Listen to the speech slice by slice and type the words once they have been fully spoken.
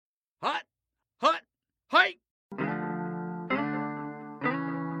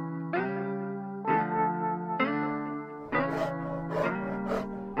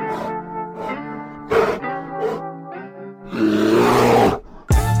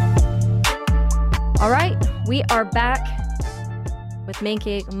We are back with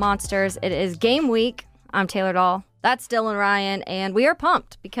Making Monsters. It is game week. I'm Taylor Dahl. That's Dylan Ryan, and we are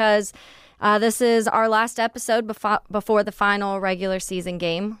pumped because this is our last episode before the final regular season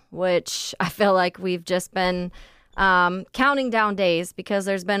game, which I feel like we've just been counting down days because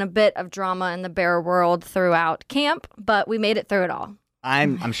there's been a bit of drama in the Bear world throughout camp, but we made it through it all.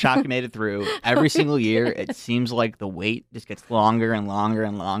 I'm shocked we made it through. Every single year, it seems like the wait just gets longer and longer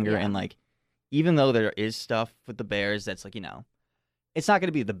and longer, and like, even though there is stuff with the Bears that's like, it's not going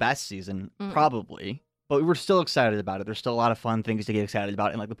to be the best season, probably, but we're still excited about it. There's still a lot of fun things to get excited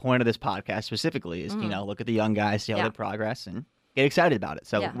about. And like the point of this podcast specifically is, look at the young guys, see how they progress, and get excited about it.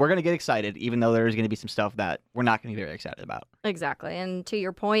 So we're going to get excited, even though there's going to be some stuff that we're not going to be very excited about. Exactly. And to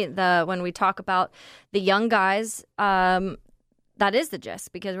your point, when we talk about the young guys, that is the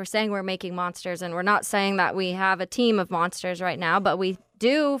gist, because we're saying we're making monsters, and we're not saying that we have a team of monsters right now, but we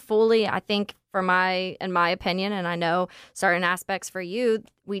do fully, I think, in my opinion, and I know certain aspects for you,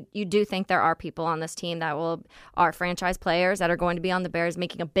 you do think there are people on this team that are franchise players that are going to be on the Bears,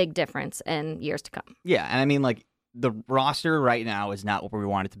 making a big difference in years to come. Yeah, and I mean, like, the roster right now is not what we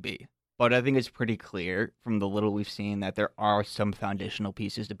want it to be, but I think it's pretty clear from the little we've seen that there are some foundational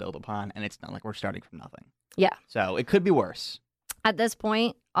pieces to build upon, and it's not like we're starting from nothing. Yeah. So it could be worse. At this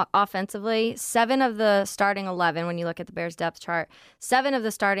point, offensively, 7 of the starting 11, when you look at the Bears depth chart, 7 of the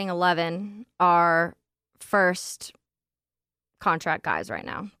starting 11 are first contract guys right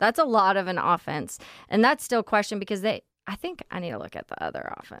now. That's a lot of an offense. And that's still a question because I think I need to look at the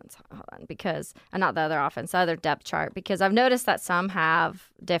other offense. Hold on, the other depth chart, because I've noticed that some have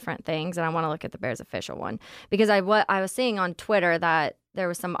different things, and I want to look at the Bears official one. Because I was seeing on Twitter that there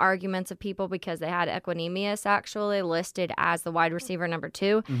was some arguments of people because they had Equanimeous actually listed as the wide receiver number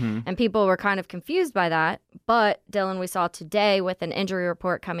 2, and people were kind of confused by that. But, Dylan, we saw today with an injury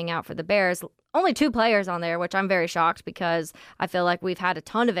report coming out for the Bears, only 2 players on there, which I'm very shocked because I feel like we've had a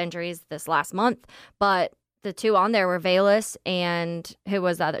ton of injuries this last month, but the 2 on there were Velus and who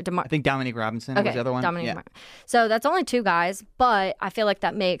was the other? I think Dominique Robinson was the other one. So that's only 2 guys, but I feel like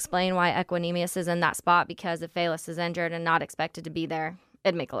that may explain why Equanimeous is in that spot, because if Velus is injured and not expected to be there,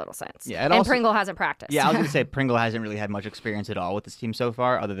 it'd make a little sense. Yeah, and also, Pringle hasn't practiced. Yeah, I was going to say Pringle hasn't really had much experience at all with this team so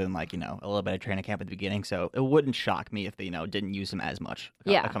far, other than like, a little bit of training camp at the beginning. So it wouldn't shock me if they, didn't use him as much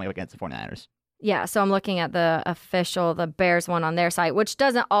coming up against the 49ers. Yeah, so I'm looking at the Bears one on their site, which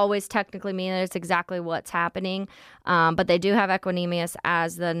doesn't always technically mean that it's exactly what's happening. But they do have Equanimeous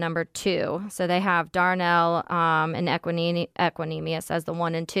as the number 2. So they have Darnell and Equanimeous as the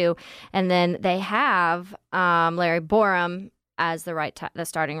 1 and 2. And then they have Larry Borom as the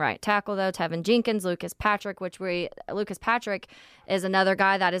starting right tackle, though. Tevin Jenkins, Lucas Patrick, Lucas Patrick is another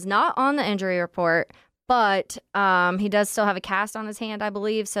guy that is not on the injury report, but he does still have a cast on his hand, I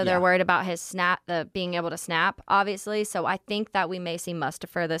believe. So they're worried about his being able to snap, obviously. So I think that we may see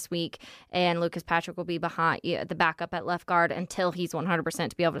Mustipher this week, and Lucas Patrick will be behind the backup at left guard until he's 100%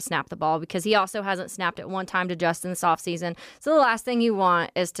 to be able to snap the ball, because he also hasn't snapped it one time to Justin this offseason. So the last thing you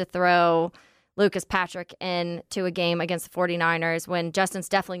want is to throw Lucas Patrick into a game against the 49ers when Justin's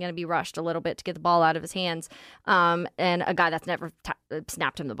definitely going to be rushed a little bit to get the ball out of his hands, and a guy that's never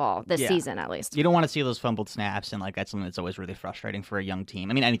snapped him the ball this season, at least. You don't want to see those fumbled snaps, and like that's something that's always really frustrating for a young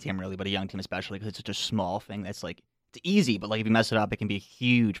team. I mean, any team really, but a young team especially, because it's such a small thing that's like, it's easy, but like if you mess it up, it can be a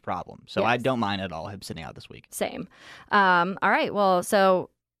huge problem. So I don't mind at all him sitting out this week. Same. All right, well, so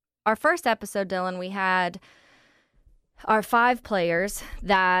our first episode, Dylan, we had are 5 players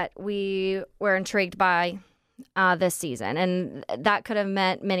that we were intrigued by this season. And that could have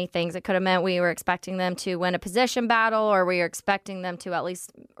meant many things. It could have meant we were expecting them to win a position battle, or we were expecting them to at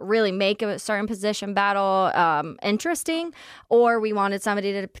least really make a certain position battle interesting, or we wanted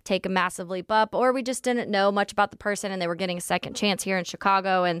somebody to take a massive leap up, or we just didn't know much about the person and they were getting a second chance here in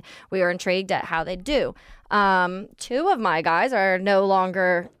Chicago, and we were intrigued at how they'd do. 2 of my guys are no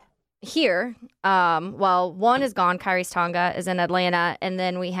longer here. One is gone. Kyrie's Tonga is in Atlanta, and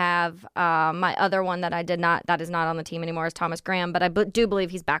then we have my other one that is not on the team anymore, is Thomas Graham, but I do believe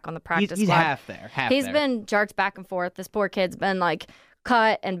he's back on the practice squad. He's half there. He's been jerked back and forth. This poor kid's been like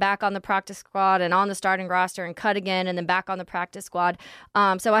cut and back on the practice squad and on the starting roster and cut again and then back on the practice squad.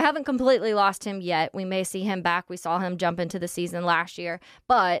 So I haven't completely lost him yet. We may see him back. We saw him jump into the season last year,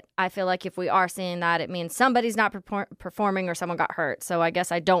 but I feel like if we are seeing that, it means somebody's not performing or someone got hurt. So I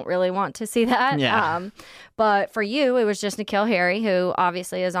guess I don't really want to see that. Yeah. But for you, it was just N'Keal Harry, who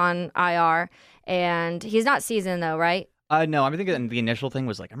obviously is on IR, and he's not seasoned though, right? No, I think the initial thing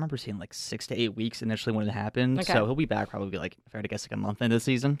was like, I remember seeing like 6 to 8 weeks initially when it happened. Okay. So he'll be back probably like, if I had to guess, like a month into the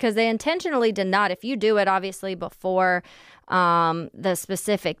season. Because they intentionally did not. If you do it, obviously, before the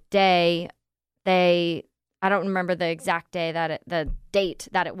specific day, they I don't remember the exact day the date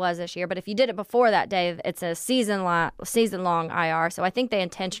that it was this year, but if you did it before that day, it's a season long IR. So I think they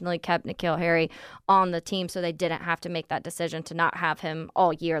intentionally kept N'Keal Harry on the team so they didn't have to make that decision to not have him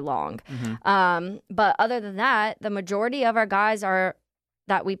all year long. But other than that, the majority of our guys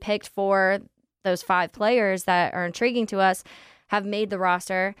that we picked for those 5 players that are intriguing to us have made the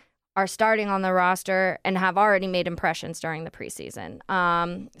roster, are starting on the roster, and have already made impressions during the preseason.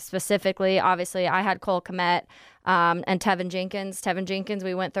 Specifically, obviously, I had Cole Kmet and Tevin Jenkins. Tevin Jenkins,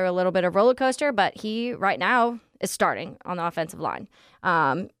 we went through a little bit of roller coaster, but he right now is starting on the offensive line.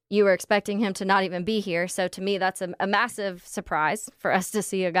 You were expecting him to not even be here, so to me, that's a massive surprise for us to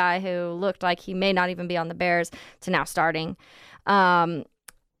see a guy who looked like he may not even be on the Bears to now starting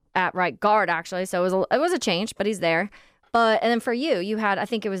at right guard, actually. So it was a change, but he's there. And then for you had, I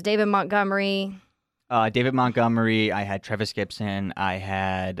think it was David Montgomery. David Montgomery. I had Travis Gibson. I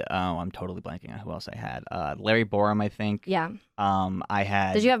had, I'm totally blanking on who else I had. Larry Borum, I think. Yeah. I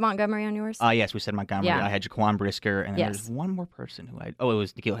had. Did you have Montgomery on yours? Yes, we said Montgomery. Yeah. I had Jaquan Brisker, and then Yes. there's one more person who it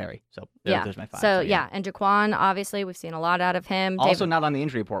was N'Keal Harry. So there's my 5. So yeah, and Jaquan, obviously, we've seen a lot out of him. Also not on the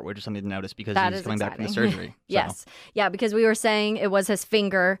injury report, which is something to notice because he's coming back from the surgery. So. Yes. Yeah, because we were saying it was his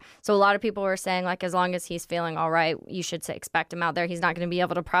finger. So a lot of people were saying, like, as long as he's feeling all right, you should expect him out there. He's not going to be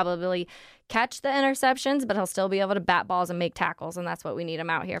able to probably catch the interceptions, but he'll still be able to bat balls and make tackles, and that's what we need him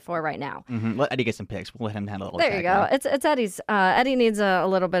out here for right now. Let Eddie get some picks. We'll let him handle all the There you go. It's Eddie's. Eddie needs a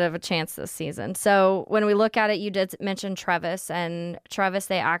little bit of a chance this season. So when we look at it, you did mention Travis, and Travis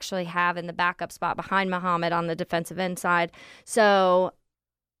they actually have in the backup spot behind Muhammad on the defensive end side. So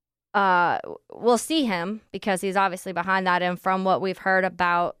we'll see him because he's obviously behind that, and from what we've heard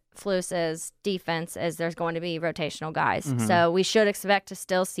about Flus's defense is there's going to be rotational guys. So we should expect to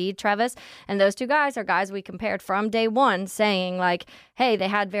still see Travis. And those 2 guys are guys we compared from day one, saying like, hey, they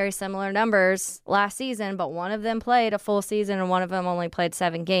had very similar numbers last season, but one of them played a full season and one of them only played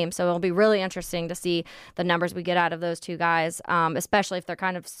 7 games. So it'll be really interesting to see the numbers we get out of those 2 guys, especially if they're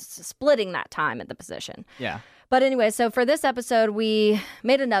kind of splitting that time at the position. Yeah. But anyway, so for this episode, we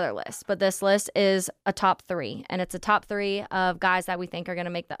made another list, but this list is a top 3, and it's a top 3 of guys that we think are going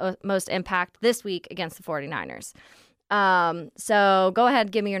to make the most impact this week against the 49ers. So go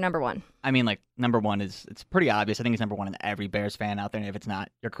ahead, give me your number 1. I mean, like, number 1 it's pretty obvious. I think it's number 1 in every Bears fan out there, and if it's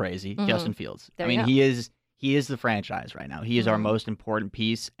not, you're crazy. Justin Fields. There I mean, you go. he is the franchise right now. He is our most important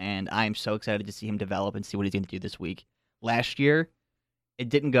piece, and I am so excited to see him develop and see what he's going to do this week. Last year, it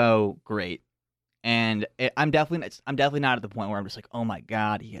didn't go great. And I'm definitely not at the point where I'm just like, oh my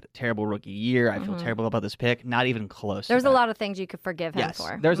God, he had a terrible rookie year. I feel terrible about this pick. Not even close. There's a lot of things you could forgive him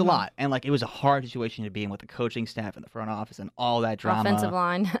for. There's a lot. And like, it was a hard situation to be in with the coaching staff and the front office and all that drama. Offensive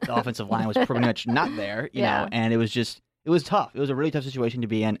line. The offensive line was pretty much not there, you know, and it was tough. It was a really tough situation to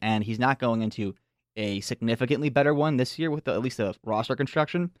be in. And he's not going into a significantly better one this year with at least the roster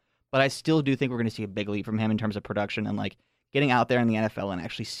construction. But I still do think we're going to see a big leap from him in terms of production and like getting out there in the NFL and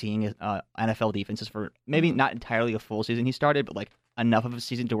actually seeing NFL defenses for maybe not entirely a full season he started, but like enough of a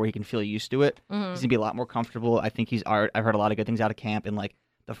season to where he can feel used to it. He's going to be a lot more comfortable. I think I've heard a lot of good things out of camp, and like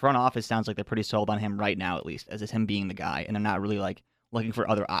the front office sounds like they're pretty sold on him right now, at least, as him being the guy, and they're not really like looking for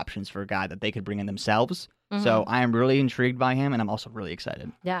other options for a guy that they could bring in themselves. So I am really intrigued by him, and I'm also really excited.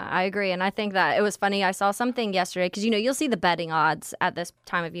 Yeah, I agree. And I think that it was funny. I saw something yesterday because, you know, you'll see the betting odds at this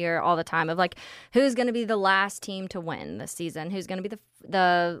time of year all the time of like who's going to be the last team to win this season, who's going to be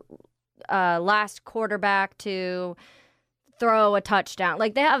the last quarterback to throw a touchdown.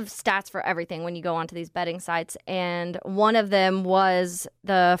 Like they have stats for everything when you go onto these betting sites. And one of them was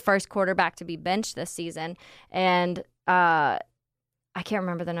the first quarterback to be benched this season. And I can't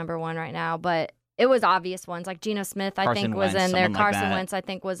remember the number 1 right now, but it was obvious ones like Geno Smith, I think, was in there. Carson Wentz, I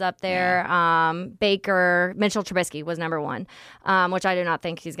think, was up there. Yeah. Baker, Mitchell Trubisky was number 1, which I do not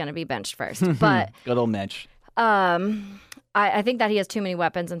think he's going to be benched first. But good old Mitch. I think that he has too many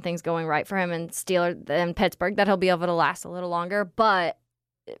weapons and things going right for him in Pittsburgh that he'll be able to last a little longer. But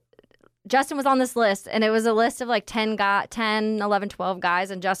Justin was on this list, and it was a list of like 10, 11, 12 guys,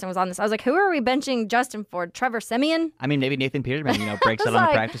 and Justin was on this. I was like, who are we benching Justin for? Trevor Siemian? I mean, maybe Nathan Peterman, breaks out on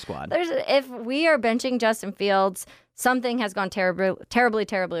the practice squad. If we are benching Justin Fields, something has gone terribly,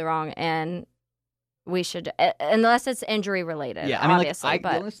 terribly wrong, and we should, unless it's injury related. Yeah, I mean, obviously.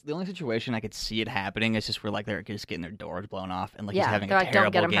 The only situation I could see it happening is just where like they're just getting their doors blown off, and like he's having a terrible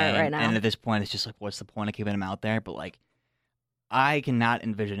don't get him game. Hurt right now. And at this point, it's just like, what's the point of keeping him out there? But like, I cannot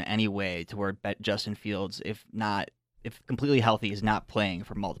envision any way to where Justin Fields, if completely healthy, is not playing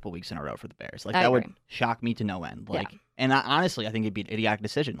for multiple weeks in a row for the Bears. Like, that would shock me to no end. Like, and honestly, I think it'd be an idiotic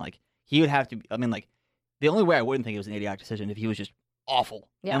decision. Like, he would have to. I mean, like, the only way I wouldn't think it was an idiotic decision if he was just awful.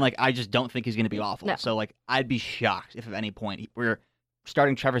 Yeah. And, like, I just don't think he's going to be awful. No. So, like, I'd be shocked if at any point we're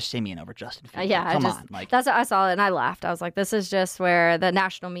starting Trevor Siemian over Justin Fields. Yeah, Come on. Like, that's what I saw it and I laughed. I was like, this is just where the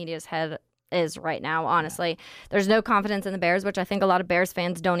national media's head is right now, honestly. There's no confidence in the Bears, which I think a lot of Bears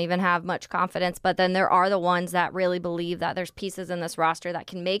fans don't even have much confidence. But then there are the ones that really believe that there's pieces in this roster that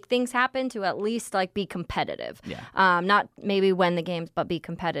can make things happen to at least like be competitive. Yeah. Not maybe win the games, but be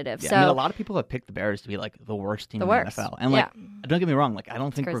competitive. Yeah, So I mean, a lot of people have picked the Bears to be like the worst team in the NFL. And like, don't get me wrong, like I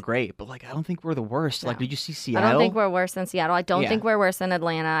don't think crazy. we're great, but like I don't think we're the worst. No. Like, did you see Seattle? I don't think we're worse than Seattle. I don't Yeah. think we're worse than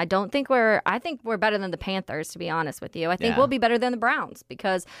Atlanta. I think we're better than the Panthers, to be honest with you. I think Yeah. we'll be better than the Browns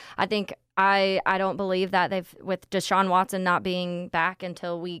because I think I don't believe that they've, with Deshaun Watson not being back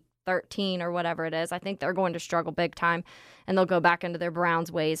until week 13 or whatever it is, I think they're going to struggle big time and they'll go back into their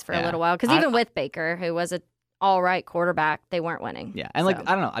Browns ways for a little while. Because even with Baker, who was a all right quarterback, they weren't winning. Yeah, and like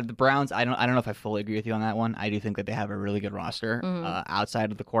I don't know, the Browns. I don't know if I fully agree with you on that one. I do think that they have a really good roster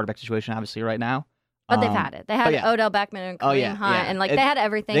outside of the quarterback situation, obviously right now. But they've had it. They had Odell Beckham and Kareem Hunt, and like they had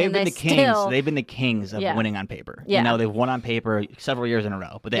everything. They've and been they the kings. still... They've been the kings of winning on paper. Yeah. You know, they've won on paper several years in a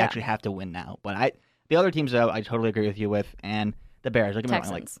row, but they actually have to win now. But the other teams, though, I totally agree with you with, and the Bears. Like,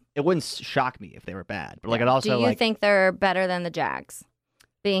 like it wouldn't shock me if they were bad, but like it also. Do you think they're better than the Jags?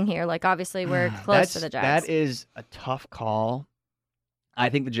 Being here, like obviously we're close to the Jags. That is a tough call. I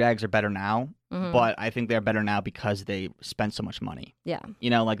think the Jags are better now, but I think they're better now because they spent so much money. Yeah.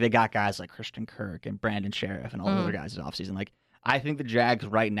 You know, like they got guys like Christian Kirk and Brandon Sheriff and all the other guys this offseason. Like, I think the Jags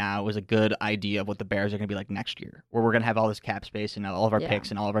right now is a good idea of what the Bears are going to be like next year, where we're going to have all this cap space and all of our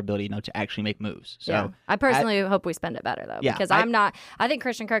picks and all of our ability, to actually make moves. So I personally hope we spend it better though, because I think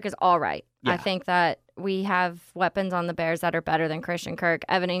Christian Kirk is all right. Yeah. I think that we have weapons on the Bears that are better than Christian Kirk.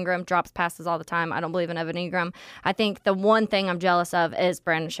 Evan Ingram drops passes all the time. I don't believe in Evan Ingram. I think the one thing I'm jealous of is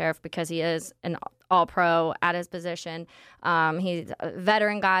Brandon Sheriff because he is an all-pro at his position. He's a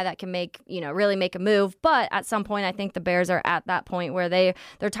veteran guy that can really make a move. But at some point, I think the Bears are at that point where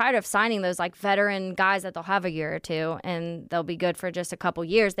they're tired of signing those like veteran guys that they'll have a year or two and they'll be good for just a couple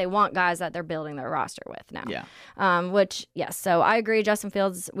years. They want guys that they're building their roster with now. Yeah. So I agree. Justin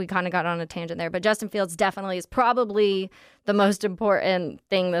Fields, we kind of got on a tangent there, but Justin Fields definitely is probably the most important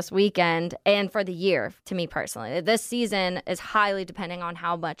thing this weekend and for the year to me personally. This season is highly depending on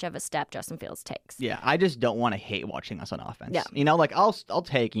how much of a step Justin Fields takes. Yeah, I just don't want to hate watching us on offense. Yeah. You know, like I'll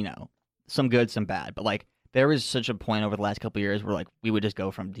take, some good, some bad, but like there was such a point over the last couple of years where like we would just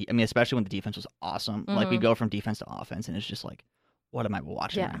go from especially when the defense was awesome. Like we'd go from defense to offense and it's just like, what am I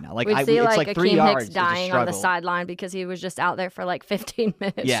watching right now? Like we'd see it's like 3 Akeem yards Hicks dying on the sideline because he was just out there for like 15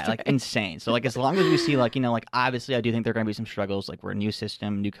 minutes. Yeah, like insane. So like as long as we see like, like obviously I do think there are going to be some struggles. Like we're a new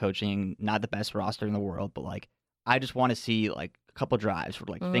system, new coaching, not the best roster in the world, but like I just want to see like a couple drives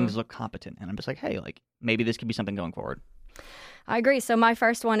where like things look competent. And I'm just like, hey, like maybe this could be something going forward. I agree. So my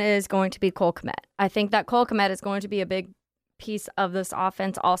first one is going to be Cole Kmet. I think that Cole Kmet is going to be a big piece of this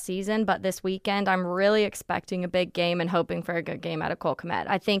offense all season, but this weekend I'm really expecting a big game and hoping for a good game out of Cole Kmet.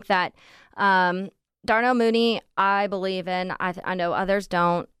 I think that Darnell Mooney, I believe in. I know others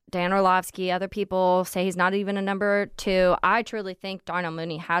don't. Dan Orlovsky, other people say he's not even a number 2. I truly think Darnell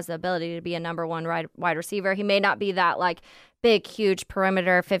Mooney has the ability to be a number 1 wide receiver. He may not be that like big, huge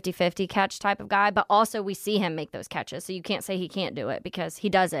perimeter 50-50 catch type of guy, but also we see him make those catches. So you can't say he can't do it because he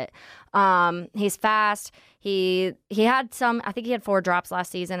does it. He's fast. He had I think he had 4 drops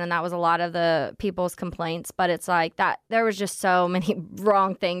last season, and that was a lot of the people's complaints. But it's like that there was just so many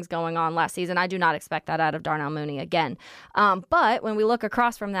wrong things going on last season. I do not expect that out of Darnell Mooney again. But when we look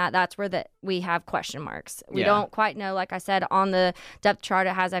across from that, that's where we have question marks. We don't quite know. Like I said, on the depth chart,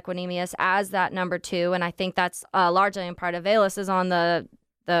 it has Equanimeous as that number 2, and I think that's largely in part of Velus is on the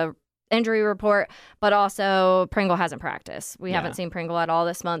injury report, but also Pringle hasn't practiced. We haven't seen Pringle at all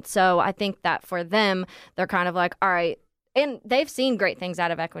this month. So I think that for them, they're kind of like, all right, and they've seen great things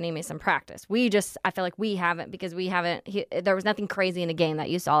out of Equanimeous in practice. I feel like we haven't because there was nothing crazy in the game that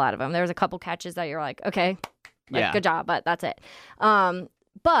you saw out of him. There was a couple catches that you're like, okay, good job, but that's it.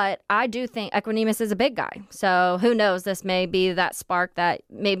 But I do think Equanimeous is a big guy. So who knows? This may be that spark that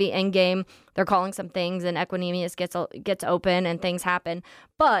maybe in game they're calling some things and Equanimeous gets open and things happen.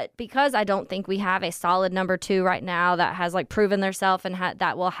 But because I don't think we have a solid number 2 right now that has like proven themselves and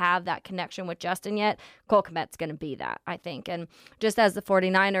that will have that connection with Justin yet, Cole Kmet's going to be that, I think. And just as the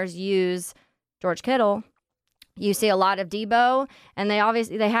 49ers use George Kittle, You see a lot of Debo, and they have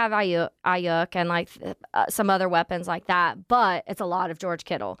Ayuk and like some other weapons like that, but it's a lot of George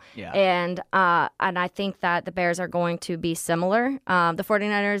Kittle. Yeah. And I think that the Bears are going to be similar. The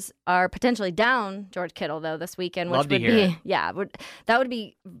 49ers are potentially down George Kittle though this weekend, Love which to would hear be it. that would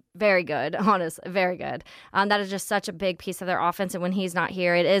be very good, honestly, very good. That is just such a big piece of their offense, and when he's not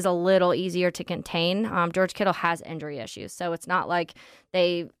here, it is a little easier to contain. George Kittle has injury issues, so it's not like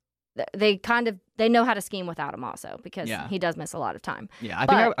they know how to scheme without him also, because he does miss a lot of time. Yeah, I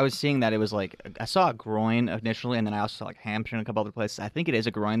think I was seeing that it was like I saw a groin initially, and then I also saw like hamstring in a couple other places. I think it is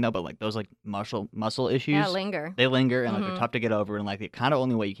a groin though, but like those like muscle issues, linger. They linger, and like they're tough to get over, and like the kind of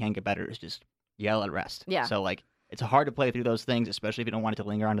only way you can get better is just yell at rest. Yeah. So like it's hard to play through those things, especially if you don't want it to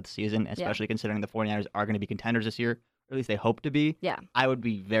linger onto the season, especially considering the 49ers are going to be contenders this year. Or at least they hope to be. Yeah. I would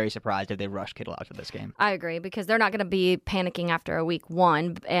be very surprised if they rushed Kittle out to this game. I agree, because they're not going to be panicking after a week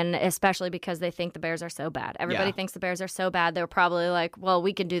 1, and especially because they think the Bears are so bad. Everybody thinks the Bears are so bad. They're probably like, well,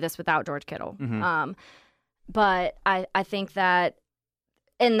 we can do this without George Kittle. But I think that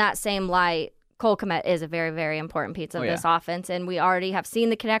in that same light, Cole Kmet is a very, very important piece of this offense, and we already have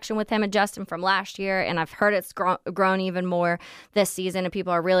seen the connection with him and Justin from last year, and I've heard it's grown even more this season, and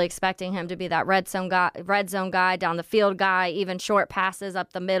people are really expecting him to be that red zone guy, down the field guy, even short passes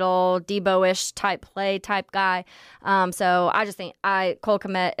up the middle, Debo-ish type guy. So I just think Cole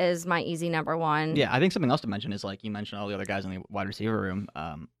Kmet is my easy number 1. Yeah, I think something else to mention is like you mentioned all the other guys in the wide receiver room.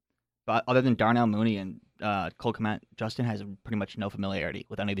 But other than Darnell Mooney and Cole Kmet, Justin has pretty much no familiarity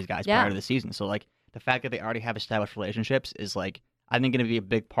with any of these guys prior to the season. So, like, the fact that they already have established relationships is, like, I think going to be a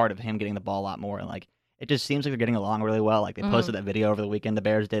big part of him getting the ball a lot more. And, like, it just seems like they're getting along really well. Like, they posted that video over the weekend the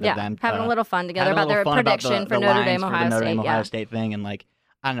Bears did of them. Having a little fun together about their prediction for Notre Dame, Ohio State thing. And, like,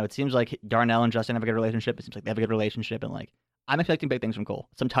 I don't know. It seems like Darnell and Justin have a good relationship. It seems like they have a good relationship. And, like, I'm expecting big things from Cole.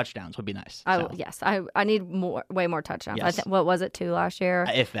 Some touchdowns would be nice. Yes, I need way more touchdowns. Yes. What was it, 2 last year?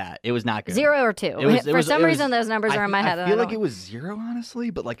 If that, it was not good. 0 or 2. For some reason, those numbers are in my head. I feel like it was 0,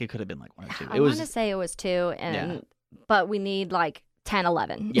 honestly, but like it could have been like 1 or 2. I want to say it was 2, but we need like 10,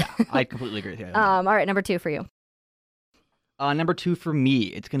 11. Yeah, I completely agree with you. All right, number 2 for you. Number 2 for me,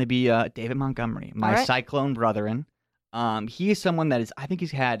 it's going to be David Montgomery, my Cyclone brethren. He is someone that I think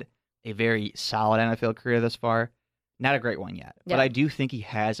he's had a very solid NFL career thus far. Not a great one yet, but I do think he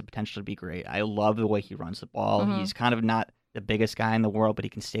has the potential to be great. I love the way he runs the ball. He's kind of not the biggest guy in the world, but he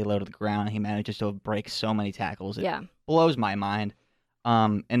can stay low to the ground. He manages to break so many tackles. It blows my mind.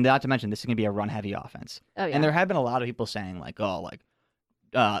 And not to mention, this is going to be a run-heavy offense. Oh, yeah. And there have been a lot of people saying, like,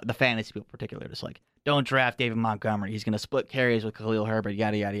 the fantasy people in particular, just like, don't draft David Montgomery. He's going to split carries with Khalil Herbert,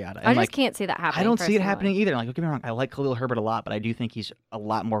 yada, yada, yada. And I just can't see that happening. I don't see it happening either. Like, don't get me wrong, I like Khalil Herbert a lot, but I do think he's a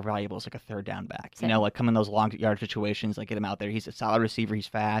lot more valuable as like a third down back. Same. You know, like come in those long yard situations, like get him out there. He's a solid receiver. He's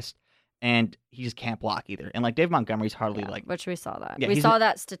fast. And he just can't block either. And like David Montgomery's hardly which we saw that. Yeah, we saw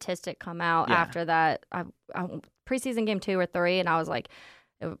that statistic come out after that preseason game 2 or 3, and I was like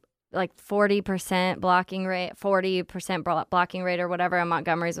 40% blocking rate, 40% blocking rate or whatever, and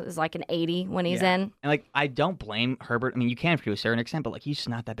Montgomery's is like an 80 when he's in. And like I don't blame Herbert. I mean, you can to a certain extent, but like he's just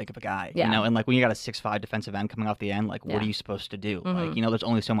not that big of a guy. Yeah. You know, and like when you got a 6'5" defensive end coming off the end, like what are you supposed to do? Like, you know, there's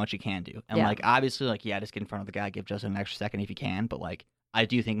only so much you can do. And like obviously, like just get in front of the guy, give Justin an extra second if you can, but like I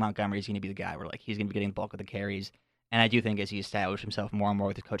do think Montgomery's going to be the guy where like he's going to be getting the bulk of the carries. And I do think as he established himself more and more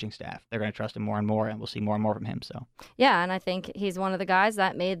with the coaching staff, they're going to trust him more and more, and we'll see more and more from him. So yeah, and I think he's one of the guys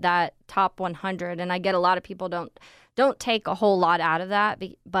that made that top 100. And I get a lot of people don't take a whole lot out of that,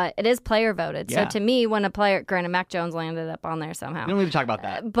 but it is player voted. Yeah. So to me, when a player, granted, Mac Jones landed up on there somehow. We don't need to talk about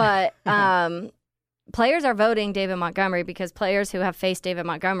that. But players are voting David Montgomery because players who have faced David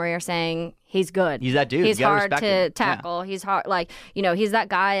Montgomery are saying he's good. He's that dude. He's hard to tackle. He's hard, like, you know, he's that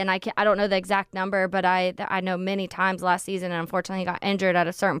guy. And I don't know the exact number, but I know many times last season, and unfortunately he got injured at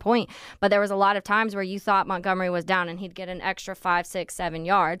a certain point. But there was a lot of times where you thought Montgomery was down and he'd get an extra 5, 6, 7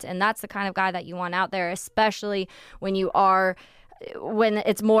 yards. And that's the kind of guy that you want out there, especially when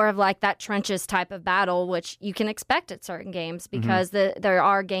it's more of like that trenches type of battle, which you can expect at certain games because there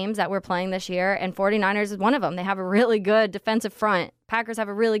are games that we're playing this year, and 49ers is one of them. They have a really good defensive front. Packers have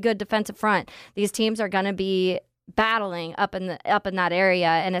a really good defensive front. These teams are going to be battling up in that area,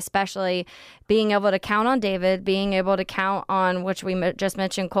 and especially being able to count on David, being able to count on, which we just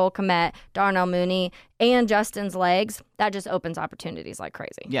mentioned, Cole Kmet, Darnell Mooney, and Justin's legs, that just opens opportunities like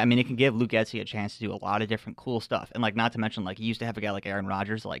crazy. Yeah, I mean, it can give Luke Getsy a chance to do a lot of different cool stuff. And like, not to mention, like, he used to have a guy like Aaron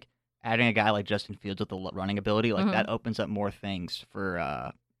Rodgers, like adding a guy like Justin Fields with the running ability, like that opens up more things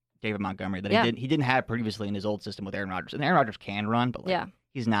for David Montgomery that he didn't have previously in his old system with Aaron Rodgers. And Aaron Rodgers can run, but like,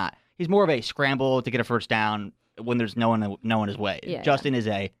 he's not. He's more of a scramble to get a first down when there's no one in his way. Justin is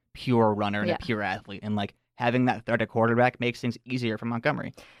a pure runner and a pure athlete, and like having that threat at quarterback makes things easier for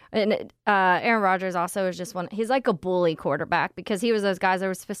Montgomery. And Aaron Rodgers also is just one. He's like a bully quarterback because he was those guys that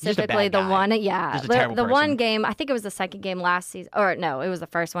were specifically the one. Yeah, the one game. I think it was the second game last season, or no, it was the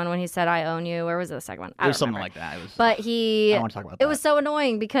first one when he said "I own you." Or was it the second one? It was something like that. It was, but I don't want to talk about that. It was so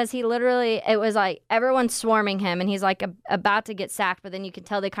annoying because he literally, it was like everyone swarming him, and he's like about to get sacked, but then you could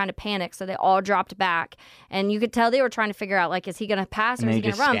tell they kind of panicked, so they all dropped back, and you could tell they were trying to figure out like, is he going to pass or is he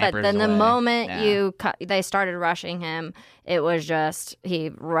going to run? But then the moment they started rushing him, it was just he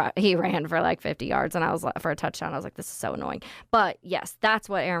ran for like 50 yards, and I was for a touchdown. I was like, this is so annoying. But yes, that's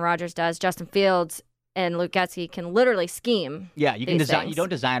what Aaron Rodgers does. Justin Fields and Luke Getsy can literally scheme. Yeah, you can design. You don't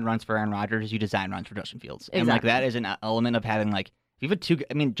design runs for Aaron Rodgers. You design runs for Justin Fields. Exactly. And like that is an element of having like, if you have two.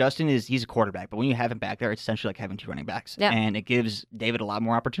 I mean, Justin he's a quarterback, but when you have him back there, it's essentially like having two running backs, and it gives David a lot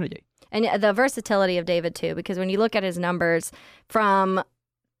more opportunity. And the versatility of David too, because when you look at his numbers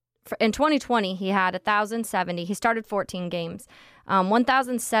in 2020, he had 1,070. He started 14 games,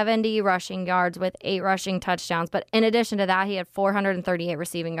 1,070 rushing yards with 8 rushing touchdowns. But in addition to that, he had 438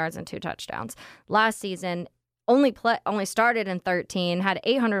 receiving yards and 2 touchdowns. Last season, only started in 13, had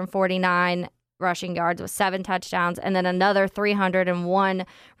 849 rushing yards with 7 touchdowns, and then another 301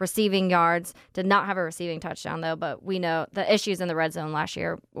 receiving yards. Did not have a receiving touchdown, though, but we know the issues in the red zone last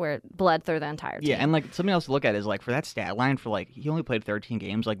year were bled through the entire team. Yeah, and like something else to look at is like for that stat line for like he only played 13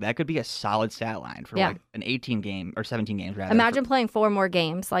 games, like that could be a solid stat line for like an 18 game or 17 games rather. Imagine playing 4 more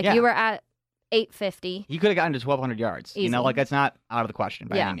games. Like you were at 850. He could have gotten to 1,200 yards. Easy. You know, like that's not out of the question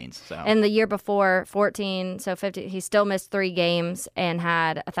by any means. So. And the year before, 14, so 50, he still missed 3 games and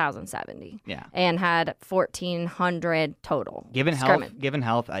had 1,070. Yeah. And had 1,400 total. Given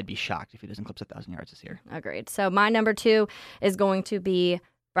health, I'd be shocked if he doesn't clip 1,000 yards this year. Agreed. So my number 2 is going to be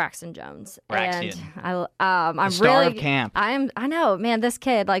Braxton Jones. Braxton. And I'm the star of camp. I know, man, this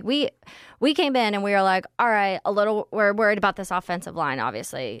kid, like we came in and we were like, all right, we're worried about this offensive line,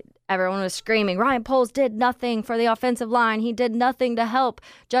 obviously. Everyone was screaming, Ryan Poles did nothing for the offensive line. He did nothing to help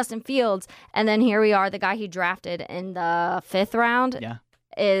Justin Fields. And then here we are, the guy he drafted in the 5th round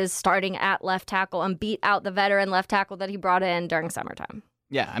is starting at left tackle and beat out the veteran left tackle that he brought in during summertime.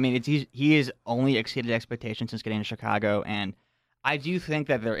 Yeah, I mean, he has only exceeded expectations since getting to Chicago, and I do think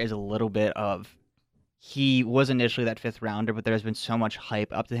that there is a little bit of he was initially that 5th rounder, but there's been so much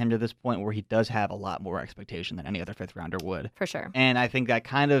hype up to him to this point where he does have a lot more expectation than any other 5th rounder would. For sure. And I think that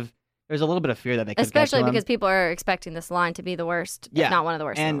kind of there's a little bit of fear that they could especially get to him. Because people are expecting this line to be the worst, if not one of the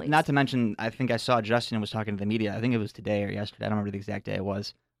worst. And in the not to mention, I think I saw Justin was talking to the media. I think it was today or yesterday. I don't remember the exact day it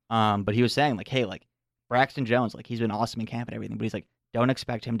was. But he was saying like, hey, like Braxton Jones, like he's been awesome in camp and everything, but he's like, don't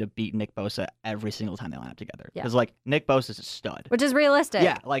expect him to beat Nick Bosa every single time they line up together. Because, like, Nick Bosa's a stud. Which is realistic.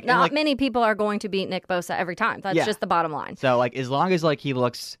 Yeah. Like, not many people are going to beat Nick Bosa every time. That's just the bottom line. So, like, as long as, like, he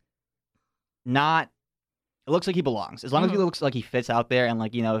looks not... It looks like he belongs. As long as he looks like he fits out there and,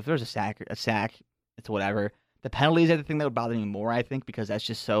 like, you know, if there's a sack, it's whatever. The penalties are the thing that would bother me more, I think, because that's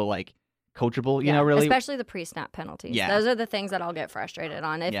just so, like, coachable, you know, really. Especially the pre-snap penalties. Yeah. Those are the things that I'll get frustrated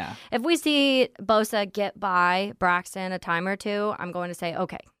on. If we see Bosa get by Braxton a time or two, I'm going to say,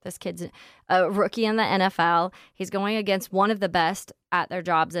 okay, this kid's a rookie in the NFL. He's going against one of the best at their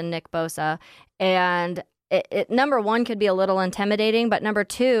jobs in Nick Bosa. And it number 1 could be a little intimidating, but number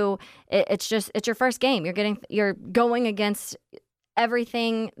 2, it's your first game. You're going against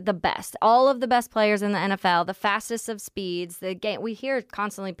everything the best, all of the best players in the NFL, the fastest of speeds. The game, we hear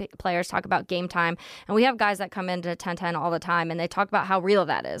constantly players talk about game time, and we have guys that come into 10-10 all the time, and they talk about how real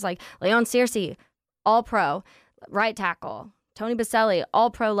that is. Like Leon Searcy, all pro right tackle, Tony Baselli, all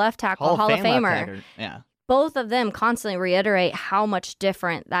pro left tackle, Hall of Famer. Yeah. Both of them constantly reiterate how much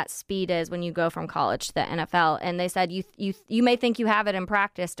different that speed is when you go from college to the NFL. And they said you may think you have it in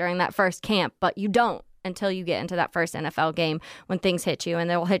practice during that first camp, but you don't until you get into that first NFL game when things hit you, and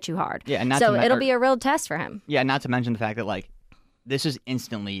they'll hit you hard. Yeah, and it'll be a real test for him. Yeah, not to mention the fact that, like, this is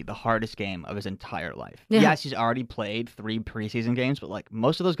instantly the hardest game of his entire life. Yeah. Yes, he's already played 3 preseason games, but, like,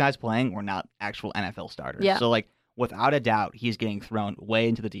 most of those guys playing were not actual NFL starters. Yeah. So, like, without a doubt, he's getting thrown way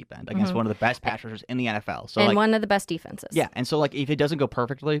into the deep end against one of the best pass rushers in the NFL. So, and like, one of the best defenses. Yeah, and so, like, if it doesn't go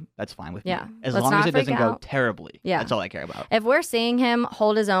perfectly, that's fine with me. As Let's long not as it doesn't go out. terribly. Yeah. That's all I care about. If we're seeing him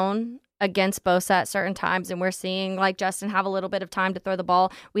hold his own against Bosa at certain times, and we're seeing like Justin have a little bit of time to throw the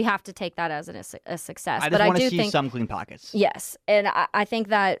ball, we have to take that as a success. I just want to see some clean pockets. Yes, and I think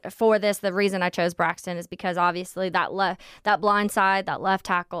that for this, the reason I chose Braxton is because obviously that blind side, that left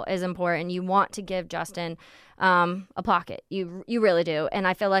tackle is important. You want to give Justin a pocket. You really do. And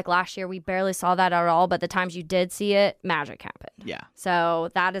I feel like last year we barely saw that at all, but the times you did see it, magic happened. Yeah. So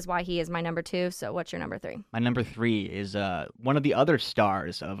that is why he is my number 2. So what's your number 3? My number 3 is one of the other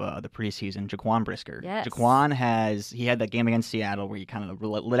stars of the preseason, Jaquan Brisker. Yes. Jaquan he had that game against Seattle where he kind of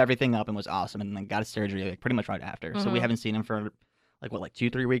lit everything up and was awesome, and then got a surgery like pretty much right after. So we haven't seen him for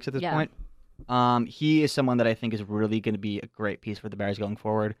 2-3 weeks at this point. He is someone that I think is really going to be a great piece for the Bears going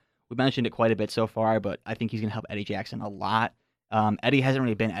forward. We mentioned it quite a bit so far, but I think he's going to help Eddie Jackson a lot. Eddie hasn't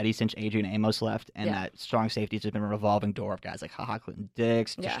really been Eddie since Adrian Amos left, and that strong safety has been a revolving door of guys like HaHa Clinton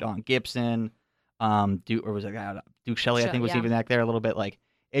Dix, Deshaun Gibson, Duke Shelley, I think, was even back there a little bit. Like,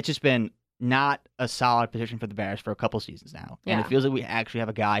 it's just been not a solid position for the Bears for a couple seasons now. And it feels like we actually have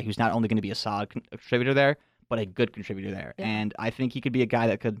a guy who's not only going to be a solid contributor there, but a good contributor there. Yeah. And I think he could be a guy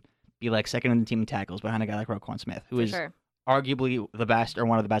that could be like second in the team in tackles behind a guy like Roquan Smith, who is arguably the best or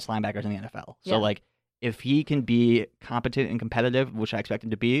one of the best linebackers in the NFL. So, like, if he can be competent and competitive, which I expect him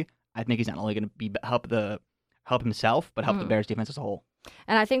to be, I think he's not only going to help himself, but help the Bears defense as a whole.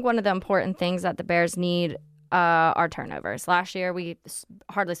 And I think one of the important things that the Bears need are turnovers. Last year, we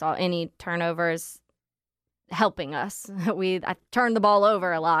hardly saw any turnovers helping us. I turned the ball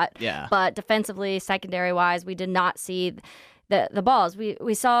over a lot. Yeah. But defensively, secondary-wise, we did not see the balls.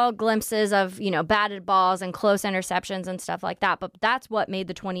 We saw glimpses of, batted balls and close interceptions and stuff like that. But that's what made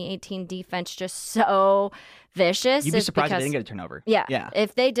the 2018 defense just so vicious. You'd be surprised if they didn't get a turnover. Yeah.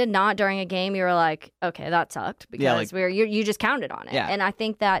 If they did not during a game, you were like, okay, that sucked, because you just counted on it. Yeah. And I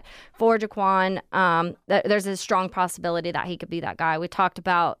think that for Jaquan, there's a strong possibility that he could be that guy. We talked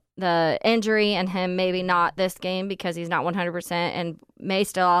about the injury and him maybe not this game because he's not 100% and may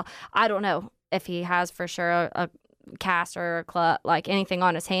still, I don't know if he has for sure a cast or a like anything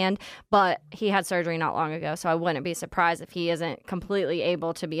on his hand, but he had surgery not long ago, so I wouldn't be surprised if he isn't completely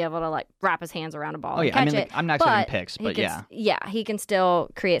able to be able to like wrap his hands around a ball. Oh yeah, and catch I'm not expecting picks, but he can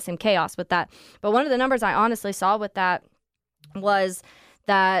still create some chaos with that. But one of the numbers I honestly saw with that was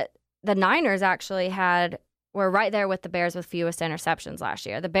that the Niners actually were right there with the Bears with fewest interceptions last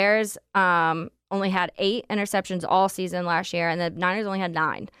year. The Bears only had 8 interceptions all season last year, and the Niners only had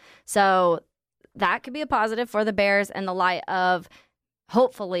 9. So that could be a positive for the Bears in the light of,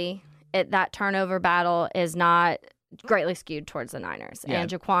 hopefully, that turnover battle is not greatly skewed towards the Niners. Yeah. And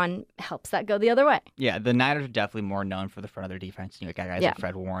Jaquan helps that go the other way. Yeah, the Niners are definitely more known for the front of their defense. You got guys like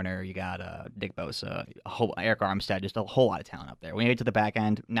Fred Warner, you got Nick Bosa, Eric Armstead, just a whole lot of talent up there. When you get to the back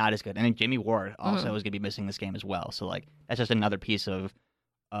end, not as good. And then Jimmy Ward also is going to be missing this game as well. So, like, that's just another piece of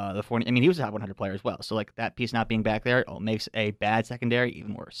the 40. I mean, he was a top 100 player as well. So, like, that piece not being back there makes a bad secondary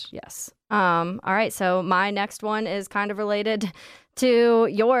even worse. Yes. All right. So my next one is kind of related to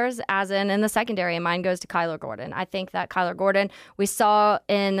yours, as in the secondary, and mine goes to Kyler Gordon. I think that Kyler Gordon, we saw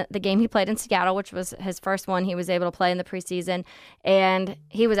in the game he played in Seattle, which was his first one he was able to play in the preseason, and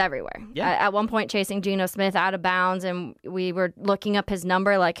he was everywhere. Yeah. At one point chasing Geno Smith out of bounds, and we were looking up his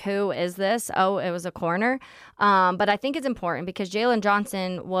number, like, who is this? Oh, it was a corner. But I think it's important because Jalen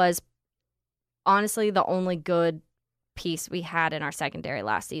Johnson was honestly the only good piece we had in our secondary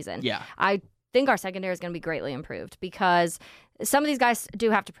last season. Yeah. I think our secondary is going to be greatly improved because some of these guys do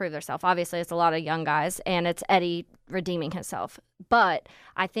have to prove themselves. Obviously, it's a lot of young guys, and it's Eddie redeeming himself. But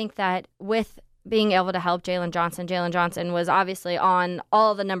I think that with being able to help Jalen Johnson was obviously on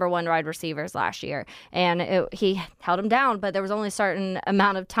all the number 1 wide receivers last year, and he held him down, but there was only a certain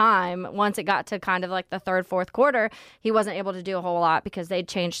amount of time. Once it got to kind of like the third, fourth quarter, he wasn't able to do a whole lot because they'd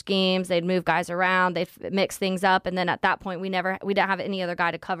change schemes, they'd move guys around, they'd mix things up, and then at that point we didn't have any other guy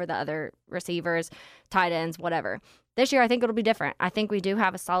to cover the other receivers, tight ends, whatever. This year, I think it'll be different. I think we do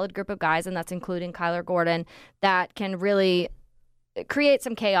have a solid group of guys, and that's including Kyler Gordon, that can really create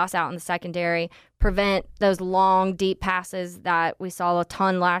some chaos out in the secondary, prevent those long, deep passes that we saw a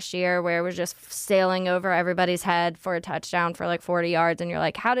ton last year where it was just sailing over everybody's head for a touchdown for like 40 yards. And you're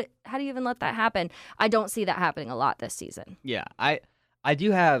like, how do you even let that happen? I don't see that happening a lot this season. Yeah, I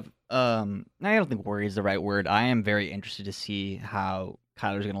do have, I don't think worry is the right word. I am very interested to see how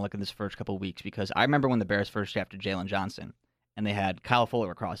Kyler's going to look in this first couple of weeks, because I remember when the Bears first drafted Jalen Johnson and they had Kyle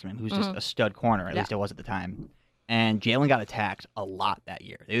Fuller across him, who's just a stud corner, at least it was at the time. And Jalen got attacked a lot that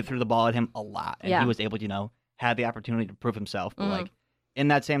year. They threw the ball at him a lot. And he was able to, have the opportunity to prove himself. But, like, in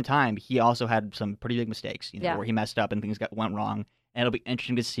that same time, he also had some pretty big mistakes, where he messed up and things went wrong. And it'll be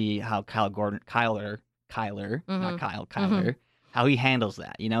interesting to see how Kyler, how he handles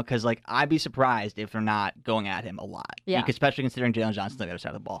that, Because, like, I'd be surprised if they're not going at him a lot. Yeah. Especially considering Jalen Johnson's on the other side